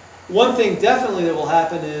 One thing definitely that will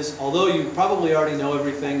happen is, although you probably already know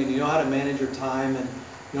everything and you know how to manage your time and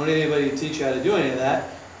you don't need anybody to teach you how to do any of that,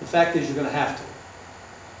 the fact is you're going to have to.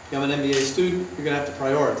 If you have an MBA student, you're going to have to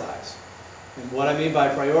prioritize. And what I mean by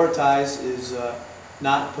prioritize is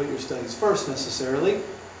not put your studies first necessarily,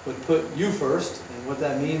 but put you first. And what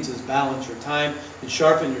that means is balance your time and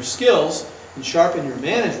sharpen your skills and sharpen your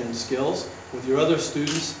management skills with your other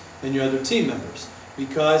students and your other team members.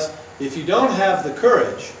 Because if you don't have the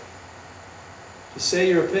courage to say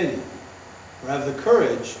your opinion, or have the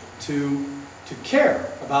courage to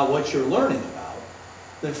care about what you're learning about,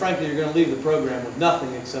 then frankly you're going to leave the program with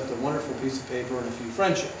nothing except a wonderful piece of paper and a few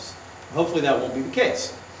friendships. Hopefully that won't be the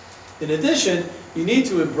case. In addition, you need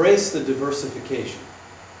to embrace the diversification.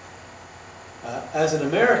 As an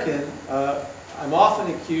American, I'm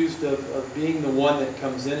often accused of being the one that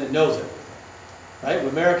comes in and knows everything. right?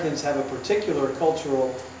 Americans have a particular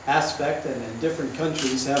cultural aspect, and different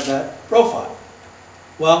countries have that profile.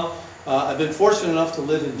 Well, I've been fortunate enough to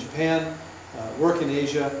live in Japan, work in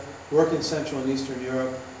Asia, work in Central and Eastern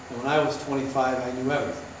Europe, and when I was 25, I knew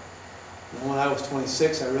everything. And when I was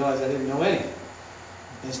 26, I realized I didn't know anything.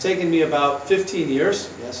 And it's taken me about 15 years,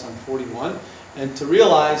 yes, I'm 41, and to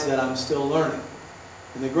realize that I'm still learning.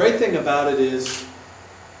 And the great thing about it is,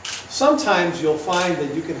 sometimes you'll find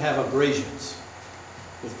that you can have abrasions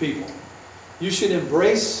with people. You should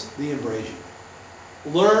embrace the abrasion.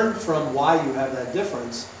 Learn from why you have that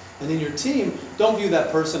difference. And in your team, don't view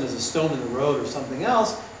that person as a stone in the road or something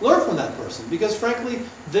else. Learn from that person, because frankly,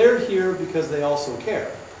 they're here because they also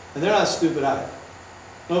care. And they're not stupid either.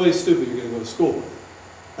 Nobody's stupid you're going to go to school with.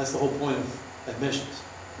 That's the whole point of admissions,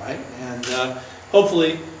 right? And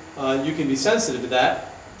hopefully you can be sensitive to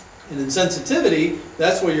that. And in sensitivity,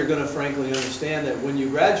 that's where you're going to frankly understand that when you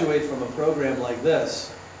graduate from a program like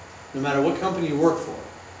this, no matter what company you work for,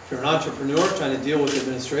 if you're an entrepreneur trying to deal with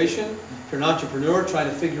administration, if you're an entrepreneur trying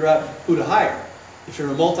to figure out who to hire, if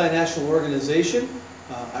you're a multinational organization,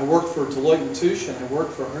 I worked for Deloitte & Touche and I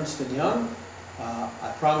worked for Ernst & Young.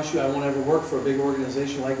 I promise you I won't ever work for a big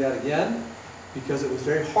organization like that again, because it was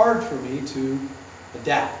very hard for me to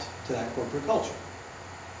adapt to that corporate culture.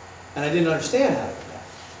 And I didn't understand how to adapt.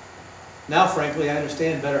 Now, frankly, I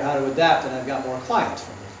understand better how to adapt, and I've got more clients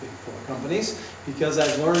from those big four companies because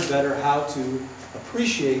I've learned better how to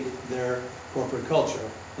appreciate their corporate culture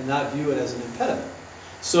and not view it as an impediment.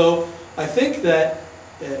 So I think that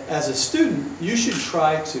as a student, you should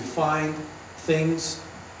try to find things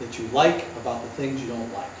that you like about the things you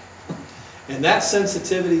don't like. And that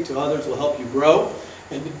sensitivity to others will help you grow.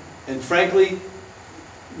 And frankly,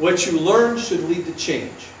 what you learn should lead to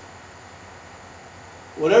change.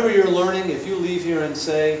 Whatever you're learning, if you leave here and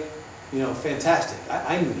say, you know, fantastic,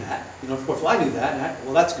 I knew that. You know, of course, well, I knew that, and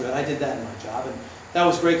well, that's good. I did that in my job, and that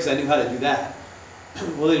was great because I knew how to do that.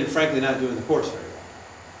 Well, then you're frankly not doing the course very well.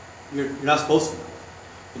 You're not supposed to know.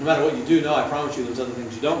 And no matter what you do know, I promise you there's other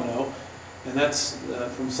things you don't know. And that's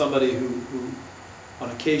from somebody who, on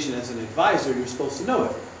occasion as an advisor, you're supposed to know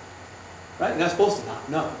everything. Right? You're not supposed to not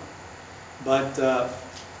know. But,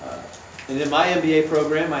 and in my MBA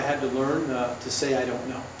program, I had to learn to say I don't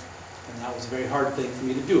know. And that was a very hard thing for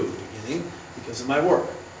me to do at the beginning because of my work.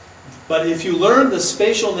 But if you learn the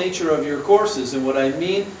spatial nature of your courses, and what I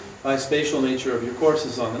mean by spatial nature of your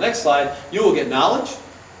courses on the next slide, you will get knowledge,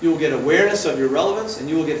 you will get awareness of your relevance, and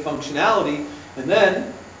you will get functionality. And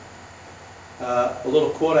then, a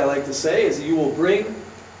little quote I like to say is that you will bring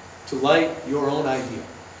to light your own ideal.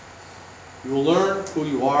 You will learn who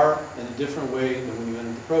you are in a different way than when you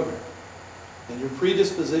entered the program. And your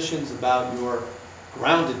predispositions about your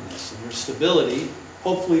groundedness and your stability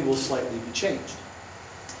hopefully will slightly be changed.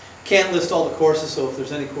 Can't list all the courses, so if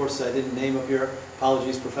there's any courses I didn't name up here,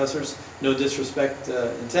 apologies, professors, no disrespect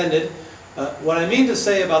intended. What I mean to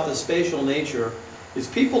say about the spatial nature is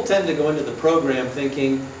people tend to go into the program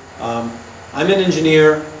thinking, I'm an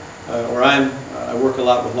engineer, or I work a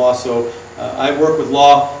lot with law, so I work with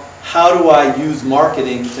law. How do I use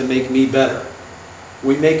marketing to make me better?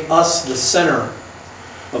 We make us the center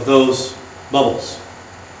of those bubbles.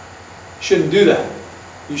 Shouldn't do that.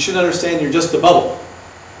 You should understand you're just a bubble,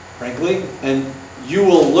 frankly, and you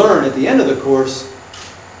will learn at the end of the course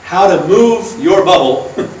how to move your bubble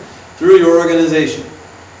through your organization.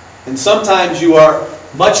 And sometimes you are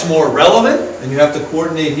much more relevant, and you have to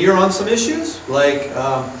coordinate here on some issues, like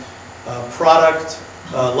product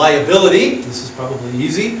liability. This is probably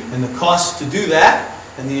easy, and the cost to do that,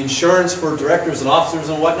 and the insurance for directors and officers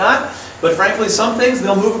and whatnot. But frankly, some things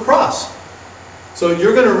they'll move across. So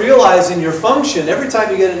you're going to realize in your function, every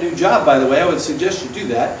time you get a new job, by the way, I would suggest you do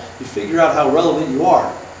that. You figure out how relevant you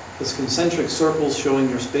are. This concentric circles showing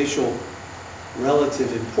your spatial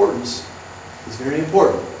relative importance is very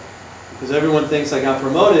important. Because everyone thinks I got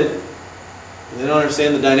promoted, and they don't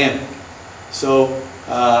understand the dynamic. So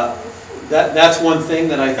that's one thing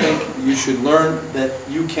that I think you should learn, that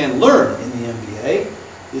you can learn in the MBA,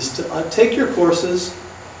 is to take your courses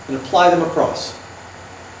and apply them across.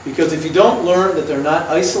 Because if you don't learn that they're not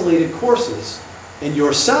isolated courses in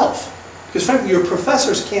yourself, because frankly your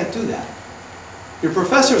professors can't do that. Your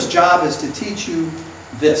professor's job is to teach you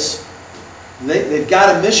this. They've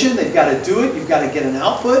got a mission, they've got to do it, you've got to get an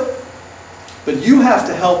output, but you have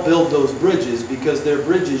to help build those bridges because they're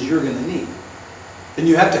bridges you're going to need. And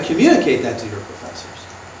you have to communicate that to your professors.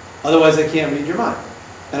 Otherwise they can't read your mind.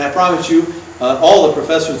 And I promise you, all the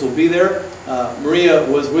professors will be there. Maria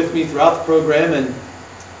was with me throughout the program, and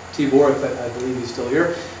Tibor, I believe he's still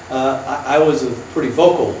here. I was a pretty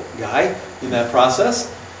vocal guy in that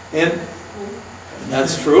process. And school.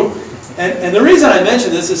 That's true. And the reason I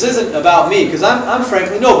mention this isn't about me, because I'm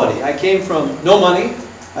frankly nobody. I came from no money.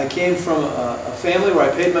 I came from a family where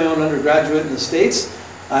I paid my own undergraduate in the States.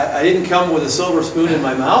 I didn't come with a silver spoon in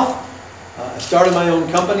my mouth. I started my own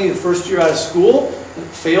company the first year out of school,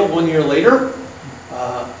 failed 1 year later.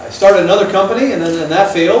 I started another company, and then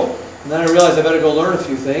that failed. And then I realized I better go learn a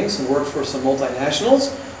few things and work for some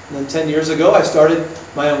multinationals. And then 10 years ago, I started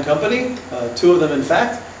my own company, 2 of them in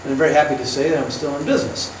fact, and I'm very happy to say that I'm still in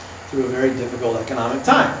business through a very difficult economic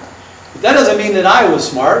time. But that doesn't mean that I was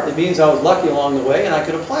smart. It means I was lucky along the way and I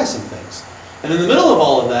could apply some things. And in the middle of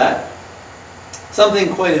all of that,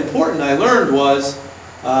 something quite important I learned was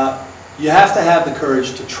you have to have the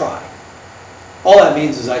courage to try. All that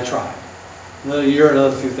means is I tried. Another year,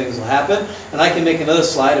 another few things will happen, and I can make another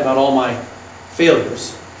slide about all my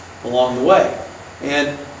failures along the way.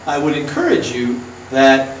 And I would encourage you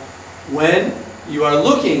that when you are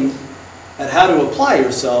looking at how to apply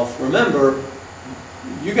yourself, remember,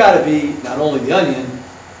 you got to be not only the onion,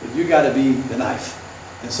 but you got to be the knife.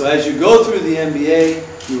 And so as you go through the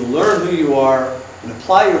MBA, you will learn who you are and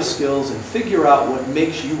apply your skills and figure out what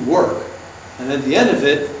makes you work. And at the end of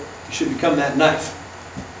it, you should become that knife.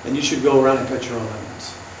 And you should go around and cut your own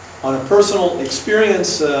onions. On a personal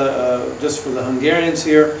experience, just for the Hungarians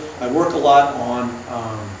here, I work a lot on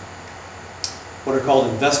what are called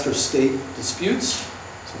investor-state disputes.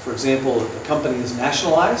 So for example, if a company is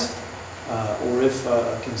nationalized, or if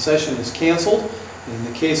a concession is canceled. In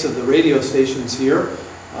the case of the radio stations here,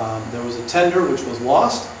 there was a tender which was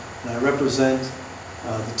lost, and I represent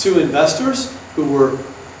the 2 investors who were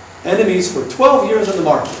enemies for 12 years in the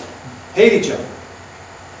market, hate each other.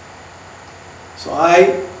 So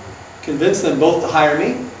I convinced them both to hire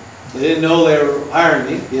me. They didn't know they were hiring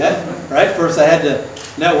me yet, right? First I had to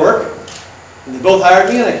network, and they both hired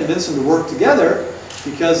me, and I convinced them to work together,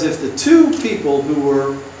 because if the 2 people who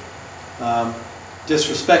were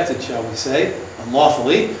disrespected, shall we say,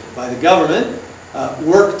 unlawfully by the government,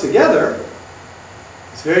 work together,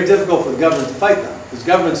 it's very difficult for the government to fight them, because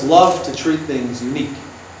governments love to treat things unique,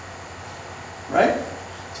 right?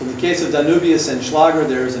 So in the case of Danubius and Schlager,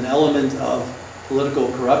 there is an element of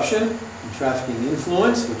political corruption and trafficking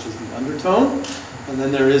influence, which is the undertone, and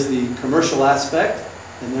then there is the commercial aspect,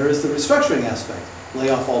 and there is the restructuring aspect. Lay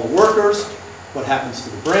off all the workers, what happens to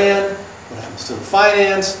the brand, what happens to the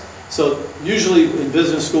finance. So usually in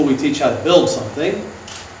business school we teach how to build something.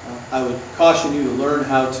 I would caution you to learn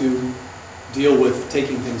how to deal with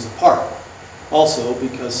taking things apart. Also,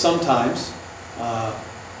 because sometimes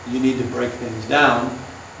you need to break things down,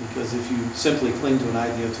 because if you simply cling to an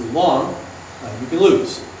idea too long, you can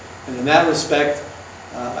lose. And in that respect,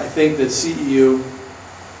 I think that CEU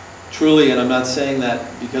truly, and I'm not saying that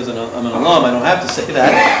because I'm an alum, I don't have to say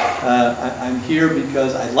that. I'm here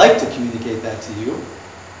because I'd like to communicate that to you,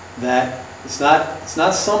 that it's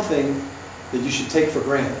not something that you should take for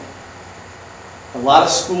granted. A lot of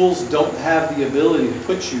schools don't have the ability to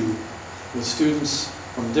put you with students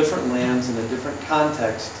from different lands in a different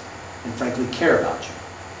context and frankly care about you,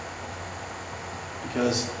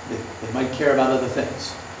 because they might care about other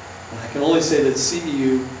things. And I can only say that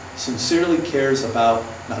CEU sincerely cares about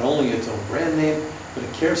not only its own brand name, but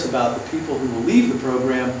it cares about the people who will leave the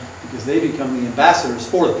program, because they become the ambassadors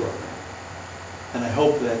for the program. And I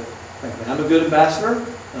hope that, frankly, I'm a good ambassador,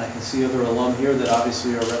 and I can see other alum here that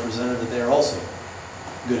obviously are represented that they are also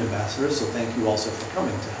good ambassadors, so thank you also for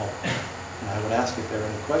coming to help. And I would ask if there are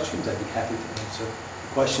any questions. I'd be happy to answer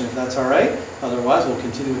a question if that's all right. Otherwise, we'll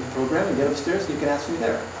continue with the program and get upstairs and you can ask me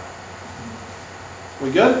there.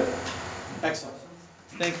 We good? Excellent.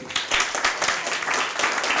 Thank you.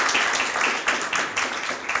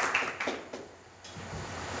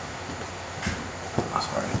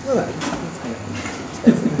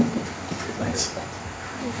 Thanks.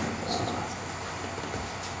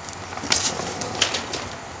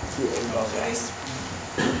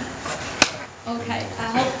 Okay,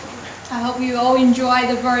 I hope you all enjoy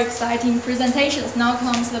the very exciting presentations. Now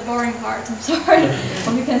comes the boring part. I'm sorry.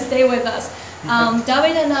 Hope you can stay with us.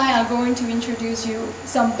 David and I are going to introduce you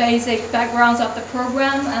some basic backgrounds of the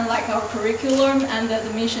program and like our curriculum and the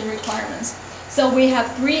admission requirements. So we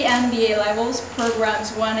have 3 MBA levels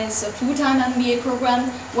programs. One is a full-time MBA program,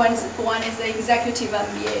 one is the Executive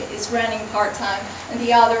MBA, it's running part-time, and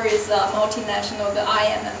the other is multinational, the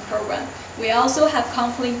IMM program. We also have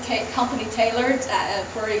company tailored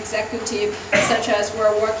for executive, such as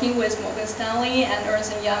we're working with Morgan Stanley and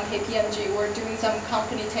Ernst & Young, KPMG. We're doing some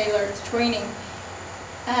company tailored training.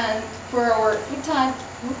 And for our full-time,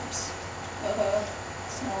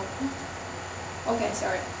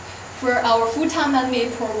 For our full-time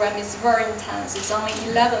MBA program, it's very intense. It's only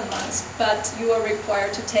 11 months, but you are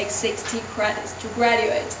required to take 60 credits to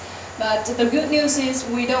graduate. But the good news is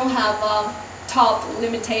we don't have a top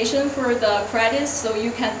limitation for the credits, so you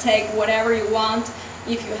can take whatever you want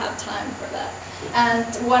if you have time for that.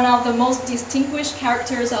 And one of the most distinguished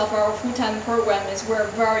characters of our full-time program is we're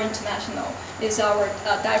very international, is our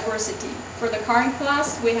diversity. For the current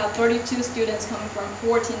class, we have 32 students coming from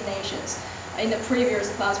 14 nations. In the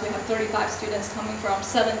previous class, we have 35 students coming from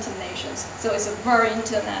 17 nations. So it's a very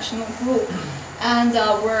international group. And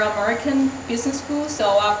we're American business school,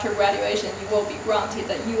 so after graduation, you will be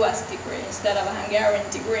granted a US degree instead of a Hungarian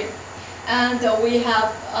degree. And we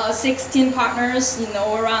have 16 partners,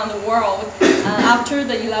 around the world. After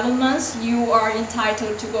the 11 months, you are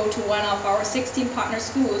entitled to go to one of our 16 partner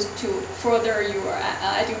schools to further your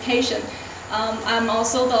education. I'm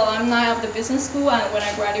also the alumni of the business school, and when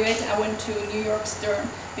I graduated, I went to New York Stern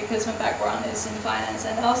because my background is in finance,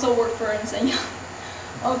 and I also work for Ernst & Young.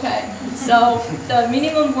 Okay, so the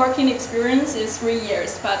minimum working experience is 3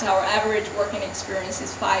 years, but our average working experience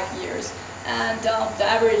is 5 years. And the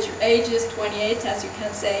average age is 28, as you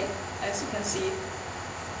can see.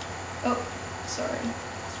 Oh, sorry,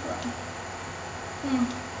 it's wrong.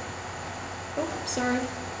 Oh, sorry.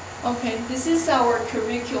 Okay, this is our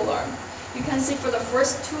curriculum. You can see for the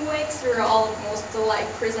first 2 weeks, they're almost like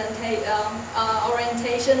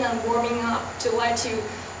orientation and warming up to let you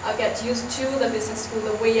get used to the business school,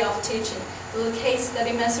 the way of teaching. So the case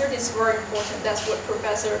study method is very important. That's what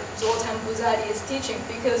Professor Zoltan Buzadi is teaching,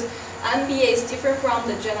 because MBA is different from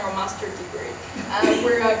the general master degree.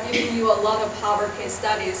 We're giving you a lot of Harvard case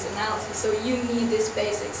studies analysis, so you need these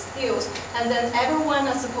basic skills. And then everyone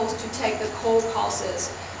is supposed to take the core courses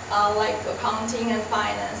like accounting and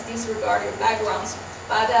finance, disregard your backgrounds.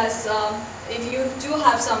 But as if you do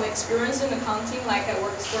have some experience in accounting, like I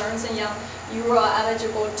worked for Ernst & Young, you are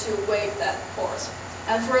eligible to waive that course.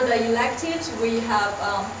 And for the electives, we have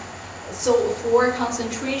 4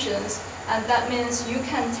 concentrations, and that means you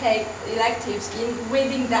can take electives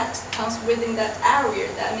within that area.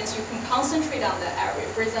 That means you can concentrate on that area.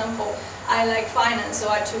 For example, I like finance, so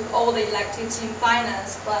I took all the electives in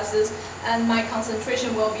finance classes, and my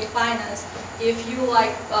concentration will be finance. If you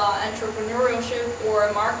like entrepreneurship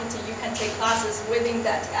or marketing, you can take classes within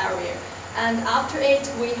that area. And after it,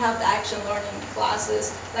 we have the action learning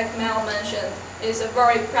classes, like Mel mentioned. It's a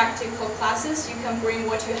very practical classes. You can bring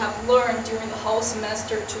what you have learned during the whole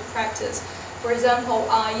semester to practice. For example,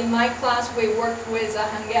 in my class, we worked with a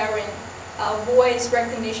Hungarian voice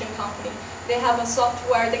recognition company. They have a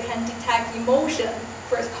software that can detect emotion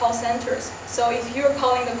for call centers. So if you're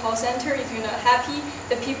calling the call center, if you're not happy,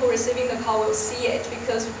 the people receiving the call will see it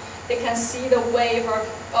because they can see the wave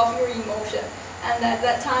of your emotion. And at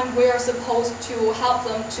that time, we are supposed to help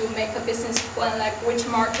them to make a business plan, like which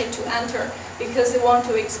market to enter, because they want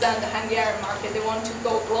to expand the Hungarian market, they want to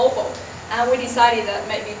go global. And we decided that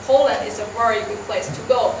maybe Poland is a very good place to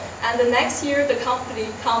go. And the next year, the company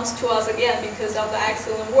comes to us again because of the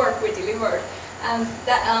excellent work we delivered. And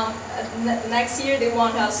that, next year, they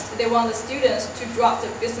want the students to drop the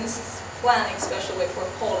business plan, especially for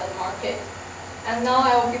Poland market. And now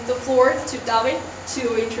I will give the floor to David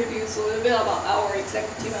to introduce a little bit about our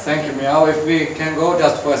executive MBA. Thank you, Miao. If we can go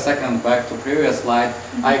just for a second back to previous slide,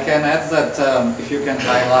 I can add that if you can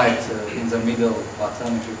highlight in the middle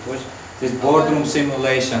button, if you push, this boardroom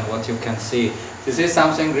simulation, what you can see. This is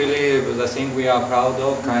something really, the thing we are proud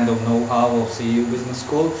of, kind of know-how of CEU Business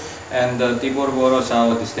School. And Tibor Boros,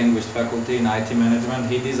 our distinguished faculty in IT management,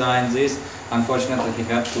 he designed this. Unfortunately, he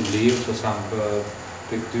had to leave to some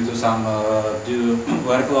due to some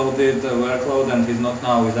workload, and he's not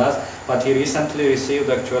now with us. But he recently received,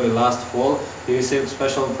 actually last fall, he received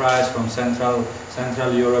special prize from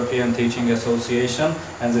Central European Teaching Association,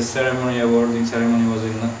 and the awarding ceremony was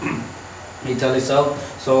in Italy.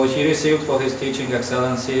 So he received for his teaching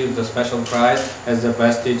excellency the special prize as the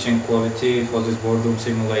best teaching quality for this boardroom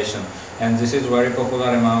simulation. And this is very popular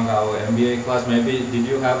among our MBA class. Maybe, did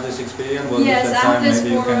you have this experience? Yes, I have this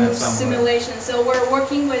boardroom simulation. So we're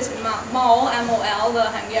working with MOL, the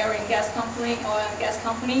Hungarian gas company, oil and gas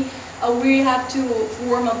company. We have to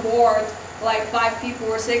form a board, like 5 people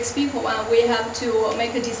or 6 people, and we have to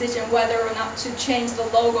make a decision whether or not to change the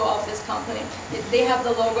logo of this company. They have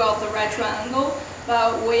the logo of the red triangle,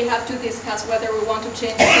 but we have to discuss whether we want to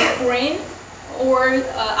change it to green or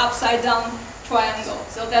upside down triangle.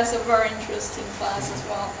 So that's a very interesting class as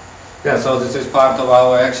well. Yeah, so this is part of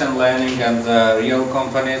our action learning, and the real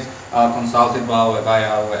companies are consulted by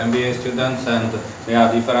our MBA students, and there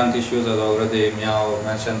are different issues, as already Miao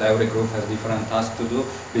mentioned. Every group has different tasks to do,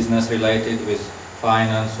 business related with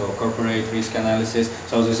finance or corporate risk analysis.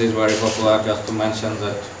 So this is very popular, just to mention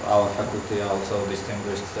that our faculty are also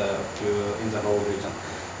distinguished in the whole region.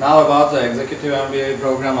 Now about the Executive MBA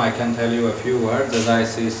program, I can tell you a few words. As I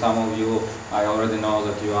see some of you, I already know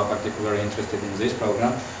that you are particularly interested in this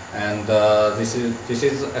program. And this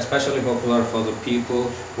is especially popular for the people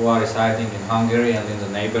who are residing in Hungary and in the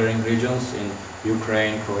neighboring regions, in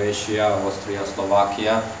Ukraine, Croatia, Austria,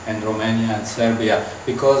 Slovakia, and Romania and Serbia.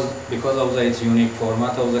 Because of its unique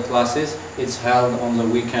format of the classes, it's held on the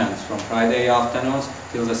weekends from Friday afternoons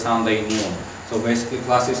till the Sunday noon. So basically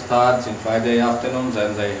classes starts in Friday afternoons,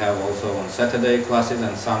 and they have also on Saturday classes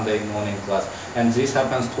and Sunday morning class. And this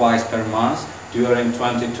happens twice per month during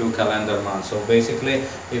 22 calendar months. So basically,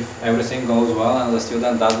 if everything goes well and the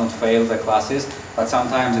student does not fail the classes, but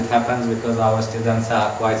sometimes it happens because our students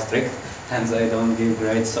are quite strict and they don't give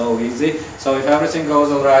grades so easy. So if everything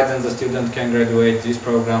goes alright, then the student can graduate this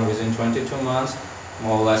program within 22 months,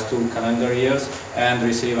 more or less 2 calendar years, and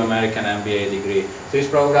receive American MBA degree. This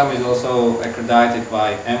program is also accredited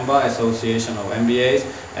by EMBA, Association of MBAs,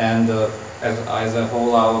 and as a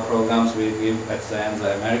whole our programs we give at the end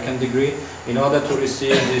the American degree. In order to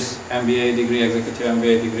receive this MBA degree, Executive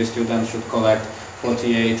MBA degree, students should collect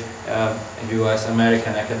 48 US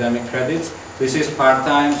American academic credits. This is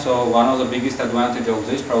part-time, so one of the biggest advantages of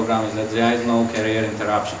this program is that there is no career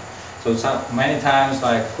interruption. So many times,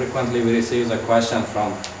 like frequently, we receive the question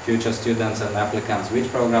from future students and applicants, which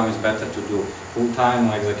program is better to do, full-time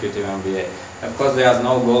or Executive MBA? Of course, there is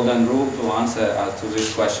no golden rule to answer to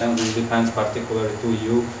this question. This depends particularly to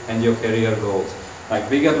you and your career goals. Like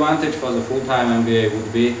big advantage for the full-time MBA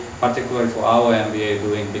would be, particularly for our MBA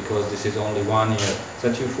doing, because this is only 1 year,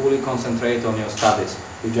 that you fully concentrate on your studies.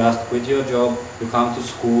 You just quit your job, you come to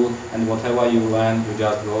school, and whatever you learn, you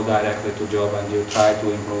just go directly to job and you try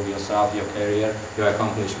to improve yourself, your career, your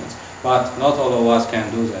accomplishments. But not all of us can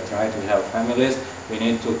do that, right? We have families, we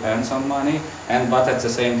need to earn some money, but at the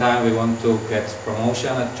same time we want to get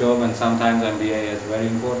promotion at job, and sometimes MBA is very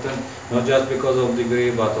important, not just because of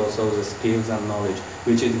degree, but also the skills and knowledge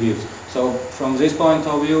which it gives. So from this point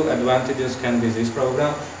of view, advantages can be this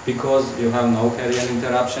program, because you have no career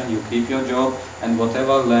interruption, you keep your job, and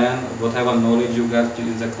whatever knowledge you get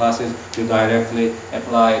in the classes, you directly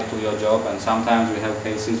apply it to your job. And sometimes we have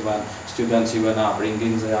cases when students even are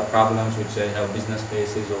bringing their problems, which they have business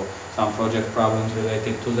cases or some project problems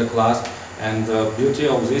related to the class. And the beauty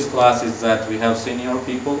of this class is that we have senior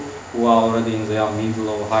people who are already in their middle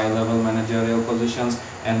or high-level managerial positions,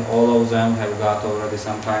 and all of them have got already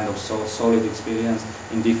some kind of solid experience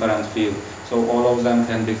in different fields. So all of them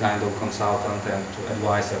can be kind of consultant and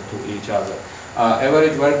advisor to each other.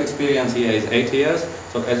 Average work experience here is 8 years.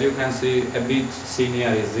 So as you can see, a bit senior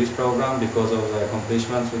is this program because of the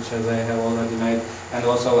accomplishments which they have already made, and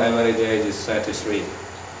also average age is 33.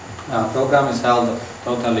 Program is held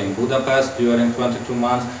totally in Budapest during 22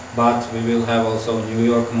 months, but we will have also New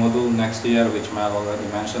York module next year, which Mel already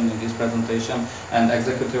mentioned in his presentation, and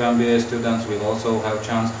Executive MBA students will also have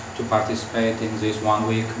chance to participate in this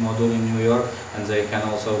 1-week module in New York, and they can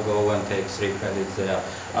also go and take 3 credits there.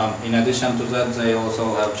 In addition to that, they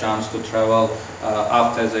also have chance to travel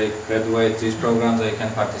after they graduate this program. They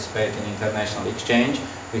can participate in international exchange.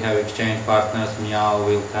 We have exchange partners. Miao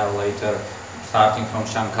will tell later, starting from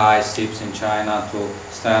Shanghai, SIPS in China, to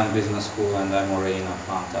Stern Business School and Emory in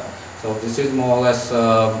Atlanta. So this is more or less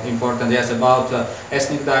important. Yes, about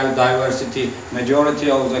ethnic diversity, majority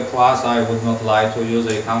of the class, I would not lie to you,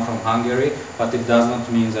 they come from Hungary, but it does not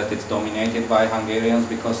mean that it's dominated by Hungarians,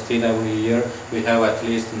 because still every year we have at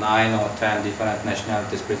least 9 or 10 different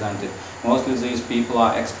nationalities presented. Mostly these people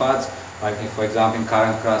are expats. Like, for example, in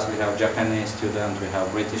current class we have Japanese student, we have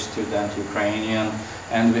British student, Ukrainian,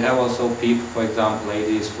 and we have also people, for example,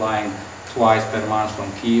 ladies flying twice per month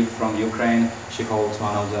from Kyiv, from Ukraine. She holds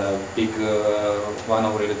one of the big, one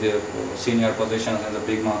of really the senior positions in the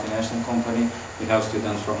big multinational company. We have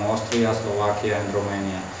students from Austria, Slovakia, and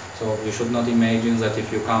Romania. So you should not imagine that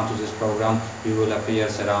if you come to this program, you will appear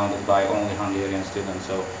surrounded by only Hungarian students.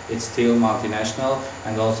 So it's still multinational,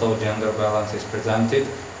 and also gender balance is presented.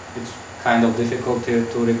 It's kind of difficult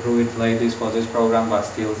to recruit ladies for this program, but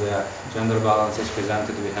still the gender balance is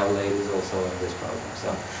presented. We have ladies also in this program,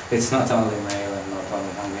 so it's not only male and not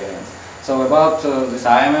only Hungarians. So about this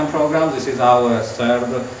IMM program, this is our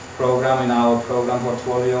 3rd program in our program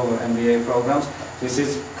portfolio or MBA programs. This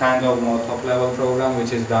is kind of more top-level program,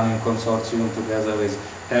 which is done in consortium together with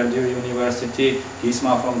Purdue University,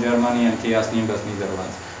 GISMA from Germany, and TIAS Nimbus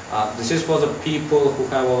Netherlands. This is for the people who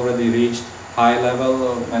have already reached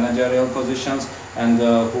high-level managerial positions and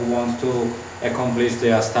who want to accomplish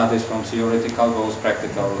their studies from theoretical goals,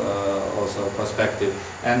 practical, also prospective.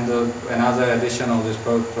 And another addition of this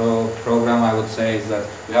program, I would say, is that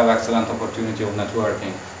we have excellent opportunity of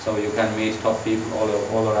networking. So you can meet top people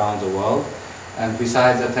all around the world. And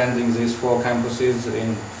besides attending these 4 campuses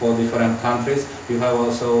in 4 different countries, you have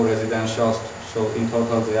also residential. So in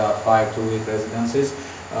total there are 5 two-week residencies,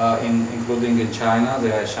 including in China,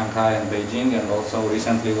 there are Shanghai and Beijing, and also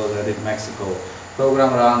recently was added Mexico.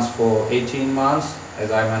 Program runs for 18 months.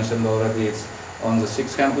 As I mentioned already, it's on the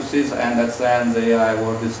 6 campuses, and at the end they are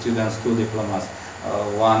awarded students 2 diplomas.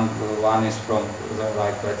 One is from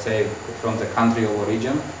let's say from the country of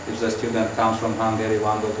origin. If the student comes from Hungary,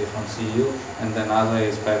 one will be from CEU, and then other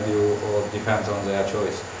is Purdue, or depends on their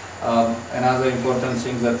choice. Another important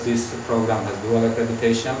thing that this program has dual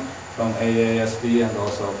accreditation from AASB and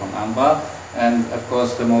also from EMBA, and of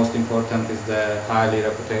course the most important is the highly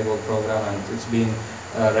reputable program, and it's been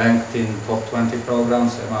ranked in top 20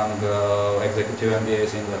 programs among executive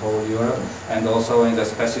MBAs in the whole Europe, and also in the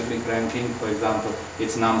specific ranking. For example,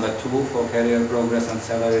 it's number 2 for career progress and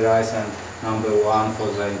salary rise, and number 1 for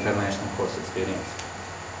the international course experience.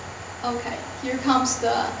 Okay, here comes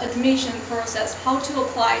the admission process. How to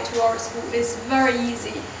apply to our school is very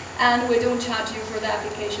easy, and we don't charge you for the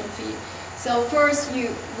application fee. So first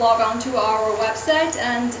you log on to our website,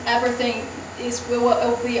 and everything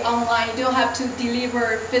will be online. You don't have to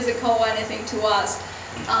deliver physical or anything to us.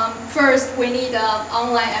 First, we need an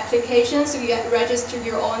online application, so you register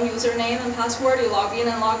your own username and password. You log in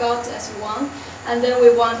and log out as you want. And then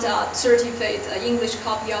we want a certificate, an English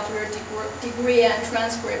copy of your degree and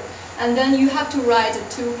transcript. And then you have to write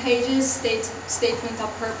 2 pages statement of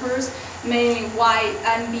purpose, mainly why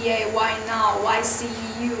MBA, why now, why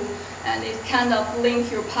CEU, and it kind of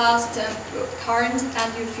link your past and current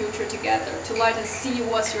and your future together to let us see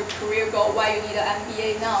what's your career goal, why you need an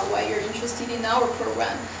MBA now, why you're interested in our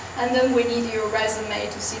program. And then we need your resume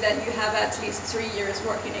to see that you have at least 3 years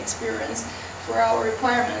working experience for our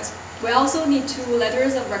requirements. We also need 2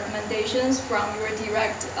 letters of recommendations from your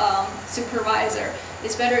direct supervisor.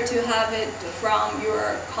 It's better to have it from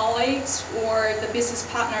your colleagues or the business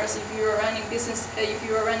partners if you are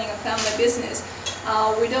running a family business.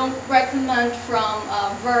 We don't recommend from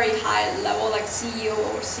a very high level like CEO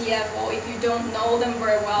or CFO if you don't know them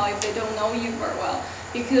very well, if they don't know you very well.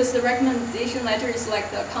 Because the recommendation letter is like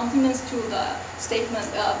the compliments to the statement,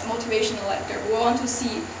 motivational letter. We want to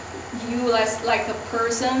see you as like a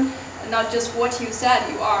person, not just what you said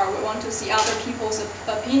you are. We want to see other people's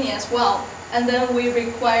opinion as well. And then we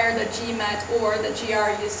require the GMAT or the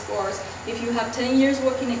GRE scores. If you have 10 years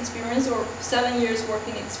working experience or 7 years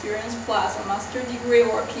working experience plus a master degree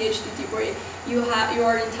or a PhD degree, you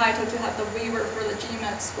are entitled to have the waiver for the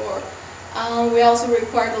GMAT score. We also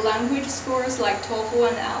require the language scores like TOEFL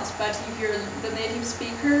and IELTS, but if you're the native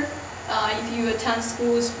speaker, if you attend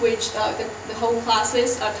schools which the whole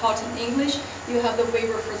classes are taught in English, you have the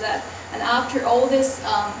waiver for that. And after all these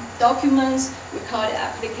documents, we call it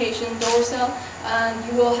application dorsal, and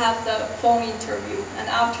you will have the phone interview. And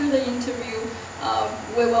after the interview,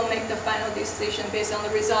 we will make the final decision based on the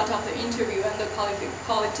result of the interview and the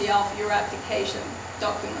quality of your application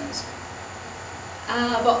documents.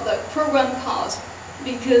 About the program cost,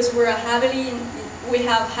 because we have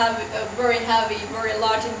a very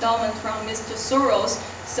large endowment from Mr. Soros,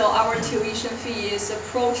 so our tuition fee is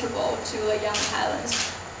approachable to the young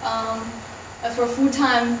talents. For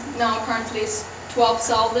full-time, now currently it's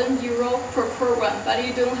 12,000 euro per program, but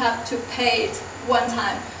you don't have to pay it one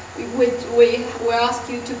time. We ask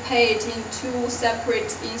you to pay it in 2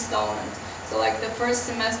 separate installments. So like the first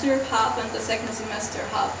semester half and the second semester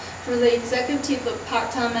half. For the executive, the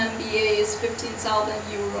part-time MBA is 15,000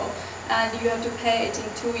 euro, and you have to pay it in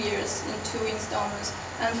 2 years in 2 installments.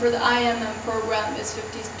 And for the IMM program, it's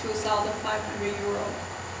 52,500 euro.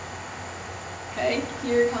 Okay,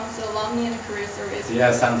 here comes the alumni and career service.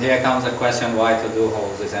 Yes, and here comes the question why to do all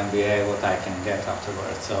this MBA, what I can get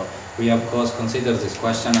afterwards. So we of course consider this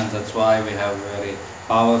question, and that's why we have very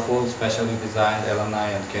powerful, specially designed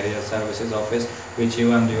alumni and career services office, which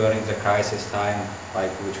even during the crisis time,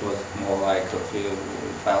 which was more like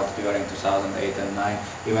felt during 2008 and 9,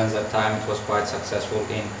 even that time it was quite successful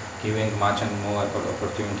in giving much and more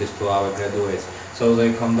opportunities to our graduates. So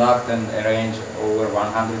they conduct and arrange over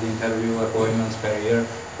 100 interview appointments per year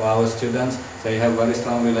for our students. They have very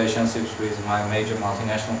strong relationships with my major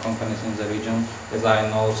multinational companies in the region, as I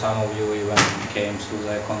know some of you even came through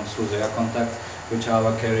their contacts, which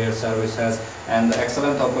our career service has. And the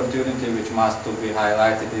excellent opportunity which must to be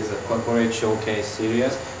highlighted is a corporate showcase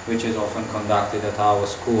series, which is often conducted at our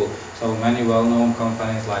school. So many well-known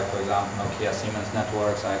companies like, for example, Nokia, Siemens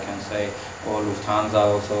Networks, I can say, or Lufthansa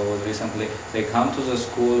also was recently, they come to the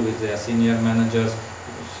school with their senior managers,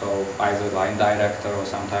 so either line director or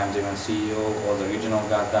sometimes even CEO or the regional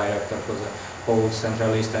director for the whole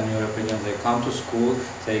Central Eastern Europe region. They come to school,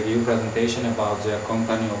 they give presentation about their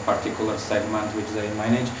company or particular segment which they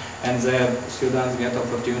manage, and the students get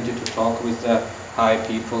opportunity to talk with the high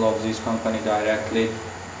people of this company directly.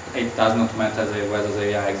 It does not matter whether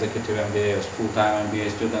they are Executive MBA or Full-time MBA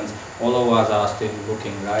students. All of us are still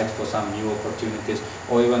looking, right, for some new opportunities,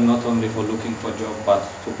 or even not only for looking for job, but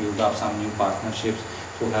to build up some new partnerships,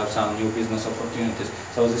 to have some new business opportunities.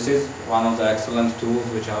 So this is one of the excellent tools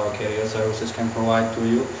which our career services can provide to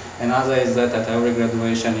you. Another is that at every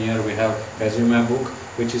graduation year we have resume book,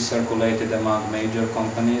 which is circulated among major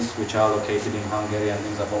companies which are located in Hungary and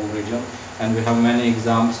in the whole region. And we have many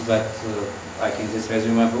exams that, like in this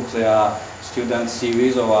resume book, they are student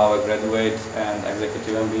CVs of our graduate and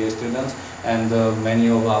Executive MBA students. And many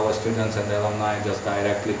of our students and alumni just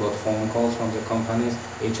directly got phone calls from the companies,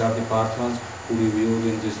 HR departments, who reviewed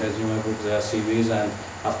in this resume book their CVs, and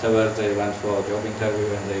afterwards they went for a job interview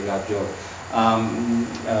and they got job.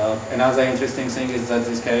 Another interesting thing is that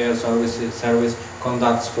this career service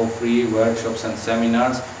conducts for free workshops and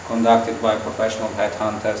seminars conducted by professional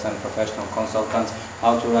headhunters and professional consultants,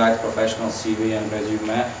 how to write professional CV and resume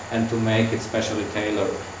and to make it specially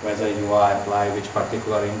tailored. Whether you are applying which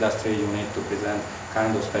particular industry, you need to present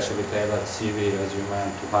kind of specially tailored CV, resume,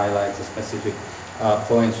 and to highlight the specific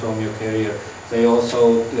points from your career. They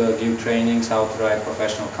also give trainings how to write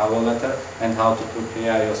professional cover letter and how to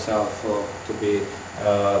prepare yourself to be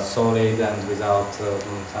solid and without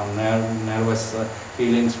some nervous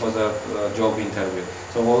feelings for the job interview.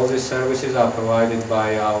 So all these services are provided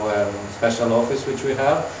by our special office which we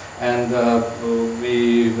have, and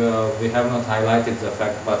we have not highlighted the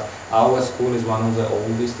fact, but our school is one of the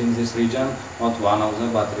oldest in this region, not one of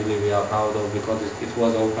them, but really we are proud of, because it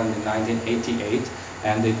was opened in 1988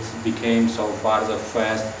 and it became so far the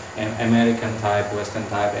first American type, Western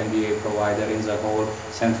type MBA provider in the whole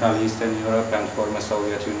Central Eastern Europe and former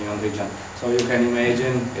Soviet Union region. So you can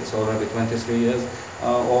imagine it's already 23 years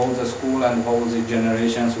old, the school, and all the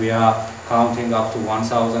generations. We are counting up to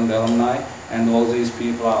 1,000 alumni, and all these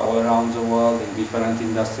people are all around the world in different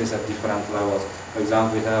industries at different levels. For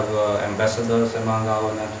example, we have ambassadors among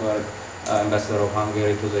our network. Ambassador of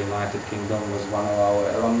Hungary to the United Kingdom was one of our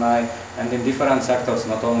alumni, and in different sectors,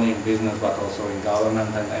 not only in business but also in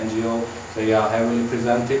government and NGO, they are heavily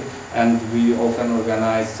presented, and we often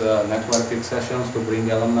organize networking sessions to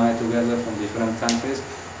bring alumni together from different countries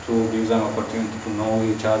to give them opportunity to know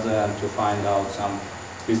each other and to find out some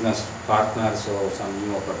business partners or some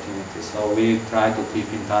new opportunities. So we try to keep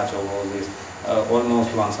in touch of all these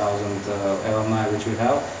almost 1,000 alumni which we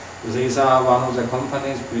have. These are one of the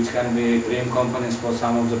companies which can be dream companies for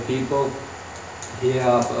some of the people. Here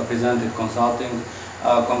are presented consulting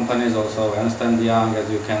companies, also Ernst & Young, as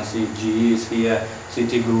you can see, GE is here,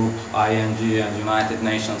 Citigroup, ING, and United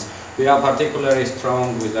Nations. We are particularly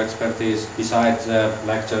strong with expertise besides the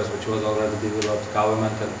lectures which was already developed,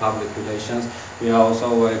 government and public relations. We are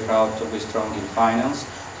also very proud to be strong in finance.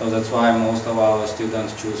 So that's why most of our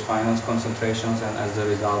students choose finance concentrations, and as a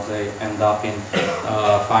result they end up in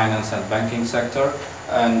finance and banking sector.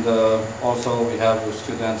 And also we have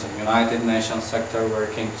students in United Nations sector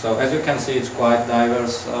working. So as you can see, it's quite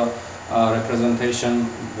diverse representation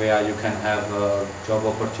where you can have job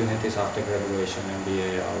opportunities after graduation,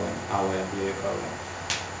 MBA, our MBA program.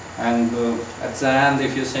 And at the end,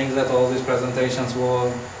 if you think that all these presentations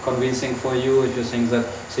were convincing for you, if you think that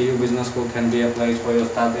CEU Business School can be a place for your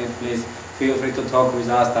study, please feel free to talk with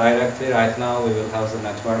us directly. Right now we will have the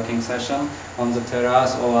networking session on the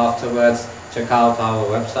terrace, or afterwards check out our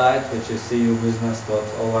website, which is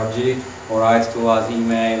ceubusiness.org, or write to us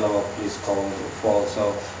email, or please call or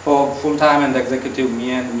so for full-time and executive me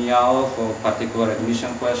and Miao for particular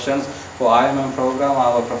admission questions. For IMM program,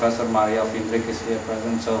 our Professor Maria Findrik is here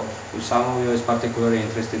present, so if some of you is particularly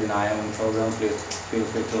interested in IMM program, please feel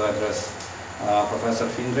free to address Professor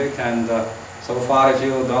Findrik. And so far, if you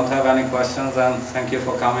don't have any questions, then thank you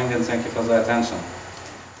for coming and thank you for the attention.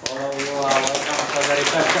 All of you are welcome for the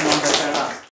reception on the terrace.